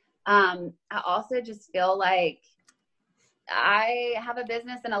about. I also just feel like I have a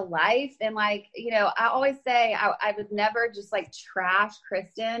business and a life, and like, you know, I always say I would never just like trash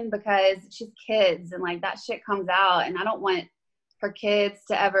Kristen because she's kids and like that shit comes out, and I don't want for kids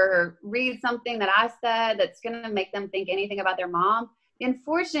to ever read something that I said that's going to make them think anything about their mom. The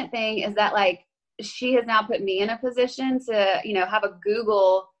unfortunate thing is that like she has now put me in a position to, you know, have a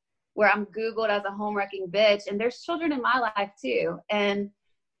Google where I'm Googled as a home wrecking bitch, and there's children in my life too. And,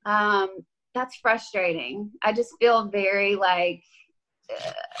 that's frustrating. I just feel very like,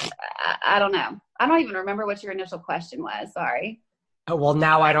 I don't know. I don't even remember what your initial question was. Sorry. Oh, well,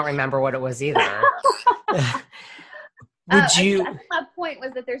 now I don't remember what it was either. My point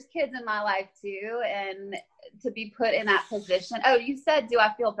was that there's kids in my life too. And to be put in that position. Oh, you said, do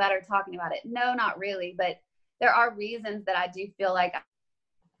I feel better talking about it? No, not really. But there are reasons that I do feel like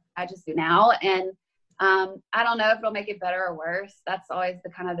I just do now. And I don't know if it'll make it better or worse. That's always the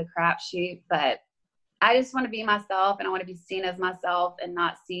kind of the crapshoot, but I just want to be myself, and I want to be seen as myself and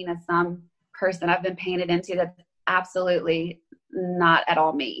not seen as some person I've been painted into that's absolutely not at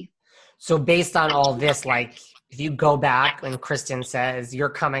all me. So based on all this, like if you go back and Kristen says, you're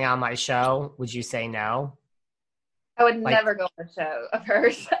coming on my show, would you say no? I would never go on a show of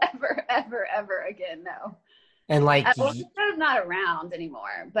hers ever again. No. And like, well, she's not around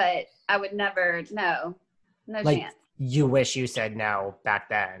anymore, but I would never, no like, chance. You wish you said no back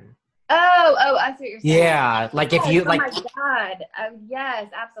then. Oh, I see what you're saying. Yeah. Like if you oh my God. Yes,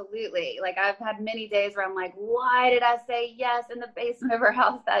 absolutely. Like I've had many days where I'm like, why did I say yes in the basement of her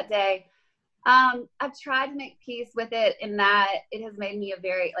house that day? I've tried to make peace with it in that it has made me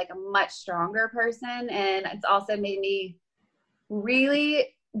a much stronger person. And it's also made me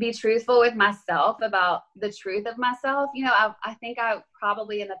really be truthful with myself about the truth of myself. You know, I think I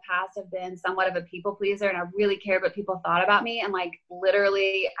probably in the past have been somewhat of a people pleaser, and I really cared what people thought about me. And like,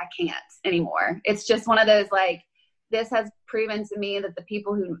 literally, I can't anymore. It's just one of those, like, this has proven to me that the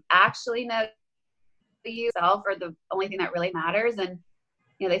people who actually know you self are the only thing that really matters. And,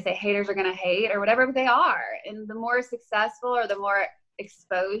 you know, they say haters are going to hate or whatever, but they are. And the more successful or the more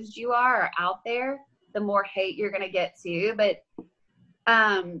exposed you are or out there, the more hate you're going to get too. But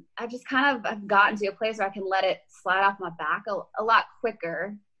I've just I've gotten to a place where I can let it slide off my back a lot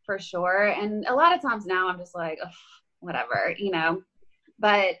quicker, for sure. And a lot of times now I'm just like, whatever, you know,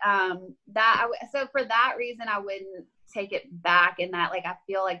 but so for that reason, I wouldn't take it back in that, like, I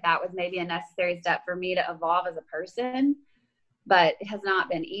feel like that was maybe a necessary step for me to evolve as a person, but it has not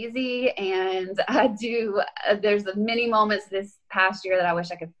been easy. And there's many moments this past year that I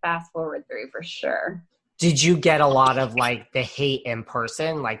wish I could fast forward through, for sure. Did you get a lot of like the hate in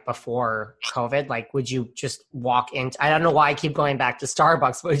person, like before COVID? Like, would you just walk into, I don't know why I keep going back to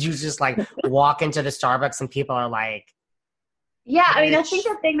Starbucks, but would you just like walk into the Starbucks and people are like, yeah, I mean, I think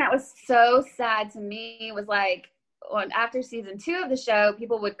the thing that was so sad to me was like, after season 2 of the show,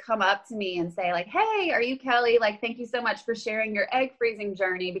 people would come up to me and say like, hey, are you Kelly? Like, thank you so much for sharing your egg freezing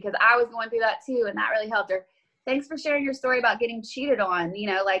journey, because I was going through that too, and that really helped. Or thanks for sharing your story about getting cheated on. You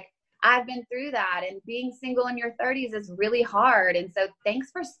know, like, I've been through that, and being single in your 30s is really hard. And so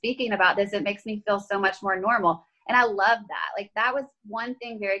thanks for speaking about this. It makes me feel so much more normal. And I love that. Like, that was one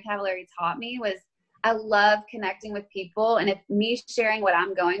thing Very Cavallari taught me, was I love connecting with people. And if me sharing what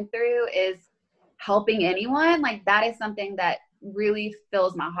I'm going through is helping anyone, like, that is something that really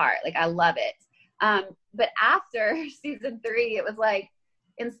fills my heart. Like, I love it. But after season 3, it was like,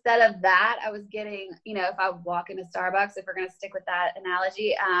 instead of that, I was getting, you know, if I walk into Starbucks, if we're going to stick with that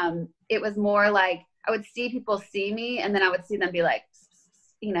analogy, it was more like I would see people see me, and then I would see them be like,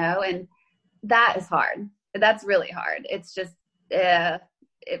 you know, and that is hard. That's really hard. It's just,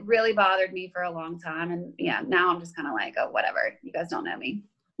 it really bothered me for a long time. And yeah, now I'm just kind of like, oh, whatever. You guys don't know me.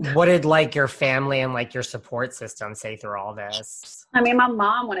 What did like your family and like your support system say through all this? I mean, my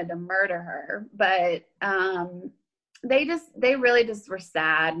mom wanted to murder her, but, they really just were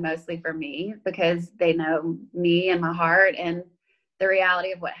sad, mostly for me, because they know me and my heart and the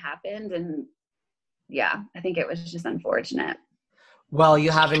reality of what happened. And yeah, I think it was just unfortunate. Well, you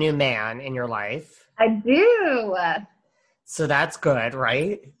have a new man in your life. I do. So that's good,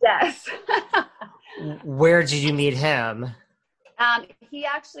 right? Yes. Where did you meet him? He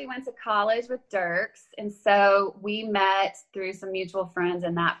actually went to college with Dirks. And so we met through some mutual friends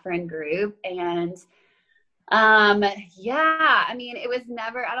in that friend group. And yeah, I mean, it was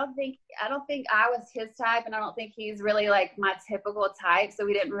never, I don't think I was his type, and I don't think he's really like my typical type. So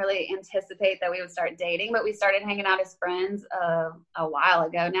we didn't really anticipate that we would start dating, but we started hanging out as friends, a while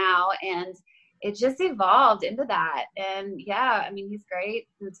ago now. And it just evolved into that. And yeah, I mean, he's great.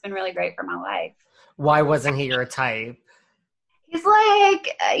 It's been really great for my life. Why wasn't he your type? He's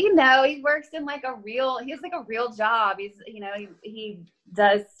like, you know, he works in like he has like a real job. He's, you know, he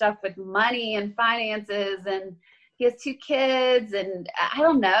does stuff with money and finances, and he has 2 kids, and I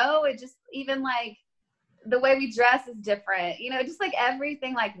don't know. It just, even like the way we dress is different, you know, just like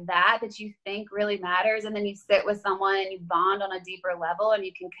everything like that you think really matters. And then you sit with someone and you bond on a deeper level, and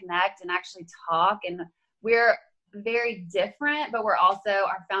you can connect and actually talk. And we're very different, but we're also,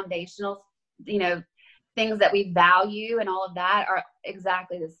 our foundational, you know, things that we value and all of that are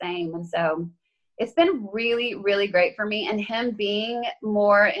exactly the same. And so it's been really, really great for me. And him being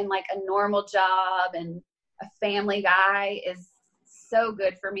more in like a normal job and a family guy is so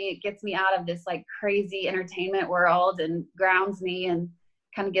good for me. It gets me out of this like crazy entertainment world and grounds me and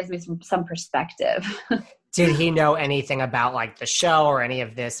kind of gives me some perspective. Did he know anything about like the show or any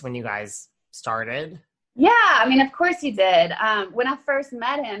of this when you guys started? Yeah, I mean, of course he did. When I first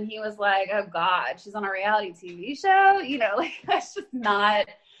met him, he was like, oh God, she's on a reality TV show. You know, like, that's just not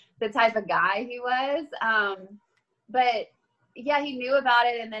the type of guy he was. But yeah, he knew about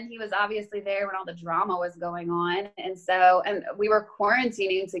it. And then he was obviously there when all the drama was going on. And we were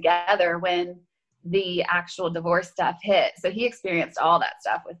quarantining together when the actual divorce stuff hit. So he experienced all that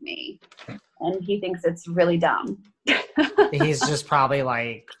stuff with me. And he thinks it's really dumb. He's just probably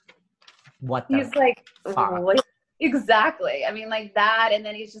like, what the he's like, fuck? What? Exactly. I mean, like that. And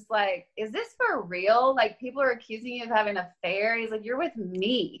then he's just like, is this for real? Like, people are accusing you of having an affair. He's like, you're with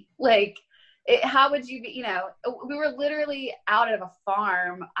me. Like, how would you be, you know, we were literally out of a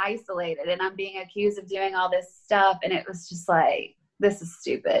farm, isolated, and I'm being accused of doing all this stuff. And it was just like, this is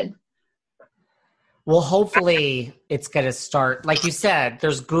stupid. Well, hopefully it's going to start, like you said,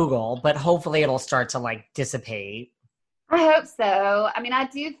 there's Google, but hopefully it'll start to like dissipate. I hope so. I mean, I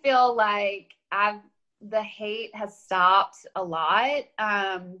do feel like the hate has stopped a lot.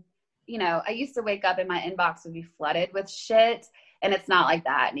 You know, I used to wake up and my inbox would be flooded with shit, and it's not like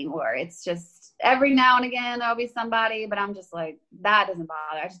that anymore. It's just every now and again there'll be somebody, but I'm just like, that doesn't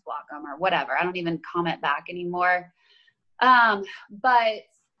bother. I just block them or whatever. I don't even comment back anymore. But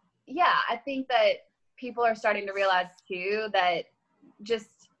yeah, I think that people are starting to realize too that just,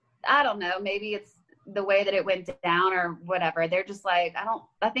 I don't know, maybe it's the way that it went down or whatever. They're just like,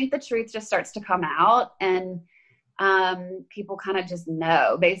 I think the truth just starts to come out, and people kind of just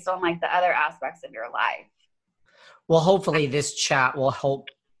know based on like the other aspects of your life. Well, hopefully this chat will help,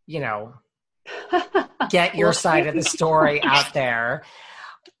 you know, get your side of the story out there.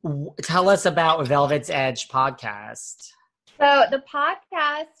 Tell us about Velvet's Edge podcast. So the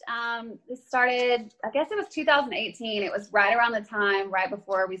podcast started, I guess it was 2018. It was right around the time, right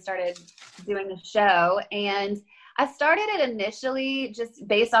before we started doing the show. And I started it initially just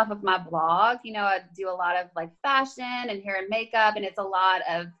based off of my blog. You know, I do a lot of like fashion and hair and makeup, and it's a lot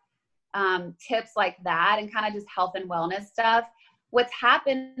of tips like that and kind of just health and wellness stuff. What's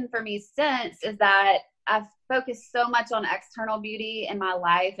happened for me since is that I've focused so much on external beauty in my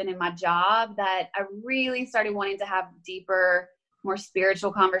life and in my job that I really started wanting to have deeper, more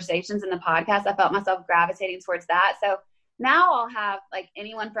spiritual conversations in the podcast. I felt myself gravitating towards that. So now I'll have like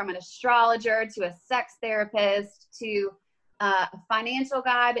anyone from an astrologer to a sex therapist to a financial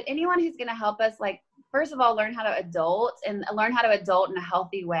guy, but anyone who's going to help us, like, first of all, learn how to adult in a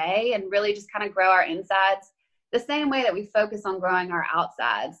healthy way and really just kind of grow our insides the same way that we focus on growing our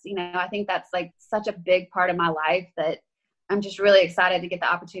outsides. You know, I think that's like such a big part of my life that I'm just really excited to get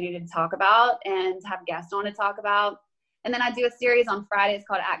the opportunity to talk about and have guests on to talk about. And then I do a series on Fridays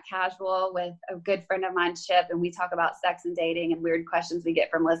called Act Casual with a good friend of mine, Chip, and we talk about sex and dating and weird questions we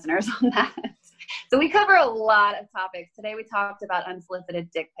get from listeners on that. So we cover a lot of topics. Today we talked about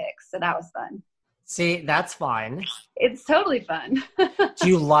unsolicited dick pics, so that was fun. See, that's fun. It's totally fun. Do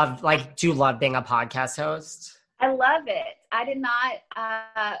you love being a podcast host? I love it. I did not,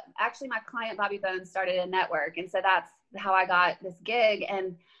 actually my client Bobby Bones started a network. And so that's how I got this gig.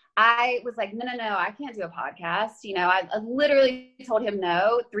 And I was like, no, I can't do a podcast. You know, I literally told him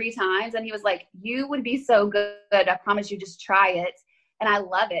no 3 times. And he was like, you would be so good. I promise you, just try it. And I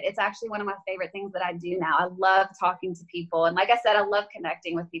love it. It's actually one of my favorite things that I do now. I love talking to people. And like I said, I love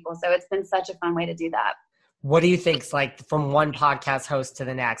connecting with people. So it's been such a fun way to do that. What do you think is like from one podcast host to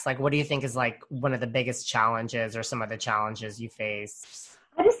the next? Like, what do you think is like one of the biggest challenges or some of the challenges you face?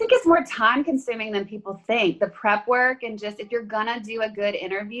 I just think it's more time consuming than people think. The prep work and just, if you're gonna do a good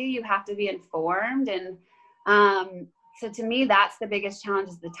interview, you have to be informed. And so to me, that's the biggest challenge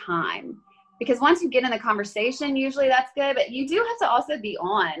is the time. Because once you get in the conversation, usually that's good, but you do have to also be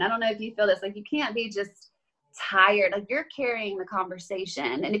on. I don't know if you feel this, like you can't be just tired, like you're carrying the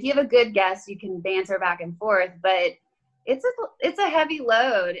conversation. And if you have a good guest, you can banter back and forth, but it's a heavy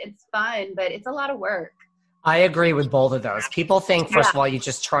load. It's fun, but it's a lot of work. I agree with both of those. People think, first of all, you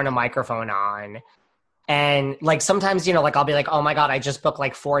just turn a microphone on. And like sometimes, you know, like I'll be like, oh my God, I just booked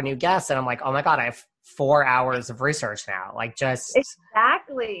like 4 new guests. And I'm like, oh my God, I have 4 hours of research now. Like just.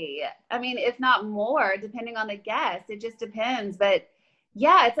 Exactly. I mean, if not more, depending on the guest, it just depends. But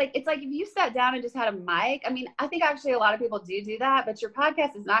yeah, it's like if you sat down and just had a mic, I mean, I think actually a lot of people do that, but your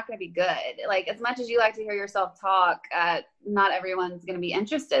podcast is not going to be good. Like as much as you like to hear yourself talk, not everyone's going to be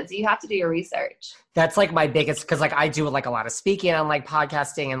interested. So you have to do your research. That's like my biggest, because like I do like a lot of speaking on like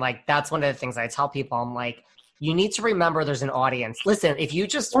podcasting, and like that's one of the things I tell people. I'm like, you need to remember there's an audience. Listen, if you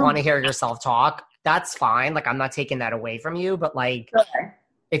just want to hear yourself talk, that's fine. Like I'm not taking that away from you, but like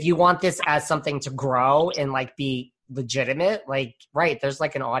if you want this as something to grow and like be legitimate, like, right, there's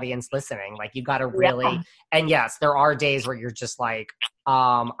like an audience listening. Like you got to really, and yes, there are days where you're just like,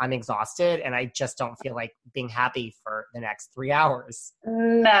 I'm exhausted and I just don't feel like being happy for the next 3 hours.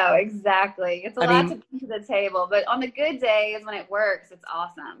 No, exactly. It's a lot to bring to the table, but on the good days when it works, it's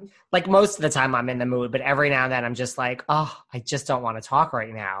awesome. Like most of the time I'm in the mood, but every now and then I'm just like, oh, I just don't want to talk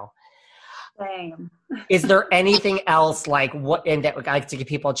right now. Same. Is there anything else like what, and that I like to give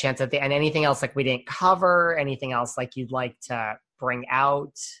people a chance at the end, anything else like we didn't cover, anything else like you'd like to bring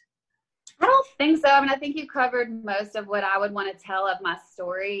out? I don't think so. I mean, I think you covered most of what I would want to tell of my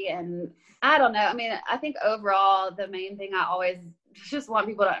story. And I don't know. I mean, I think overall, the main thing I always just want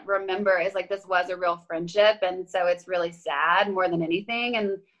people to remember is like, this was a real friendship. And so it's really sad more than anything.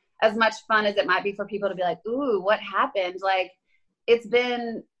 And as much fun as it might be for people to be like, ooh, what happened? Like, it's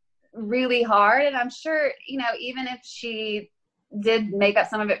been really hard. And I'm sure, you know, even if she did make up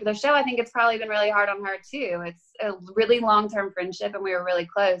some of it for the show, I think it's probably been really hard on her too. It's a really long-term friendship and we were really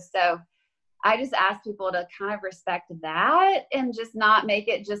close. So I just ask people to kind of respect that and just not make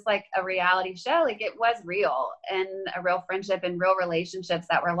it just like a reality show. Like it was real and a real friendship and real relationships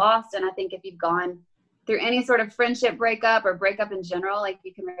that were lost. And I think if you've gone through any sort of friendship breakup or breakup in general, like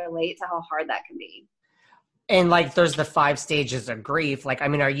you can relate to how hard that can be. And like, there's the 5 stages of grief. Like, I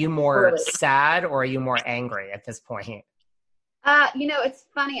mean, are you more sad or are you more angry at this point? You know, it's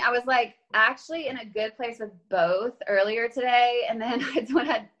funny. I was like actually in a good place with both earlier today. And then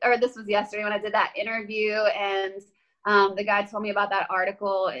this was yesterday when I did that interview and the guy told me about that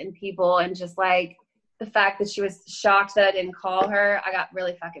article in People and just like the fact that she was shocked that I didn't call her. I got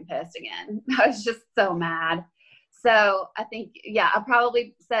really fucking pissed again. I was just so mad. So I think, yeah, I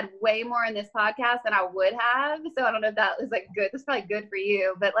probably said way more in this podcast than I would have. So I don't know if that was like good. That's probably good for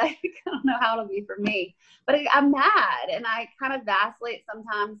you, but like, I don't know how it'll be for me, but I'm mad and I kind of vacillate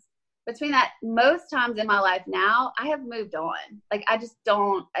sometimes between that. Most times in my life now, I have moved on. Like, I just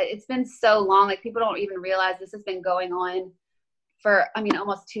don't, it's been so long. Like people don't even realize this has been going on for, I mean,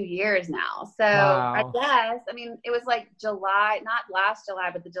 almost 2 years now. So wow. I guess, I mean, it was like July, not last July,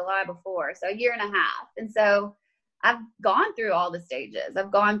 but the July before. So a year and a half. And so I've gone through all the stages.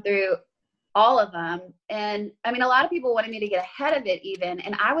 I've gone through all of them. And I mean, a lot of people wanted me to get ahead of it even.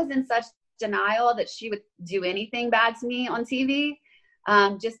 And I was in such denial that she would do anything bad to me on TV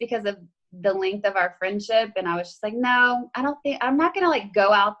just because of the length of our friendship. And I was just like, no, I don't think, I'm not going to like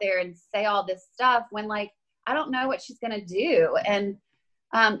go out there and say all this stuff when like, I don't know what she's going to do. And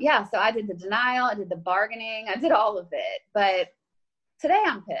yeah, so I did the denial, I did the bargaining, I did all of it. But today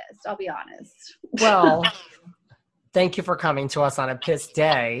I'm pissed, I'll be honest. Well, thank you for coming to us on a pissed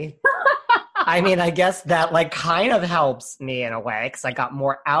day. I mean, I guess that like kind of helps me in a way because I got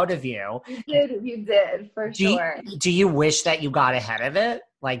more out of you. You did for sure. Do you wish that you got ahead of it?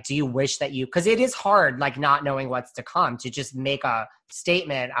 Like, do you wish that you, because it is hard, like not knowing what's to come, to just make a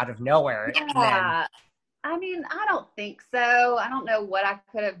statement out of nowhere. Yeah. I mean, I don't think so. I don't know what I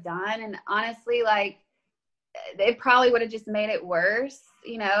could have done. And honestly, like, it probably would have just made it worse,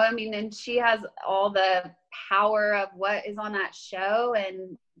 you know? I mean, and she has all the power of what is on that show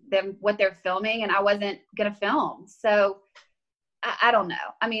and them, what they're filming, and I wasn't going to film. So I don't know.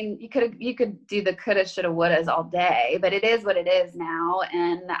 I mean, you could do the coulda, shoulda, wouldas all day, but it is what it is now.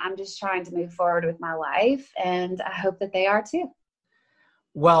 And I'm just trying to move forward with my life, and I hope that they are too.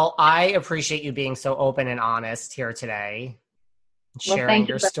 Well, I appreciate you being so open and honest here today, sharing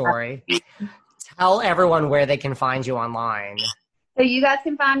your story. Tell everyone where they can find you online. So you guys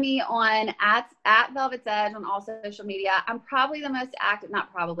can find me on at Velvet's Edge on all social media. I'm probably the most active,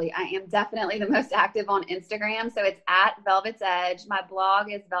 not probably, I am definitely the most active on Instagram. So it's at Velvet's Edge. My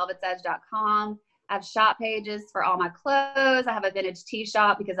blog is velvetsedge.com. I have shop pages for all my clothes. I have a vintage tee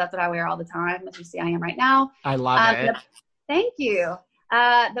shop because that's what I wear all the time. As you see, I am right now. I love it. Thank you.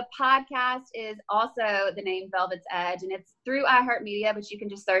 The podcast is also the name Velvet's Edge, and it's through iHeartMedia, but you can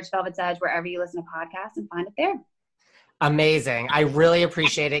just search Velvet's Edge wherever you listen to podcasts and find it there. Amazing. I really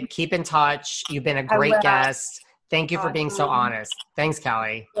appreciate it. Keep in touch. You've been a great guest. Thank you for being so honest. Thanks,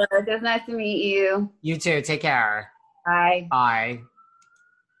 Kelly. It was nice to meet you. You too. Take care. Bye. Bye.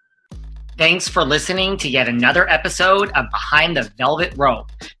 Thanks for listening to yet another episode of Behind the Velvet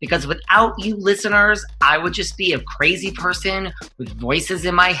Rope. Because without you listeners, I would just be a crazy person with voices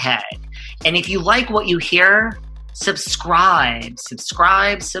in my head. And if you like what you hear, subscribe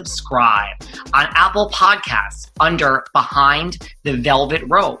on Apple Podcasts under Behind the Velvet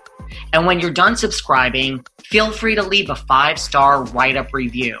Rope. And when you're done subscribing, feel free to leave a 5-star write-up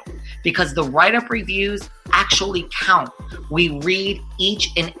review, because the write-up reviews actually count. We read each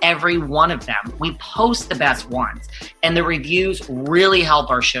and every one of them. We post the best ones, and the reviews really help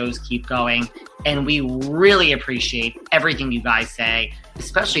our shows keep going. And we really appreciate everything you guys say,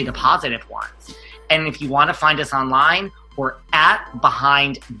 especially the positive ones. And if you want to find us online, we're at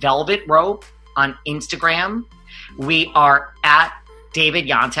Behind Velvet Rope on Instagram. We are at David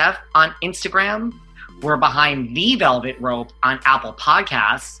Yontef on Instagram. We're Behind the Velvet Rope on Apple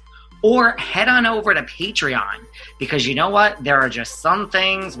Podcasts. Or head on over to Patreon, because you know what? There are just some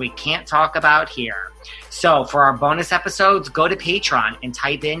things we can't talk about here. So for our bonus episodes, go to Patreon and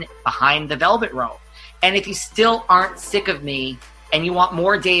type in Behind the Velvet Rope. And if you still aren't sick of me and you want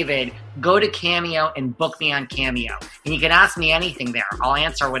more David, go to Cameo and book me on Cameo. And you can ask me anything there. I'll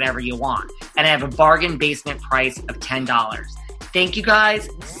answer whatever you want. And I have a bargain basement price of $10. Thank you guys.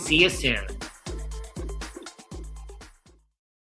 See you soon.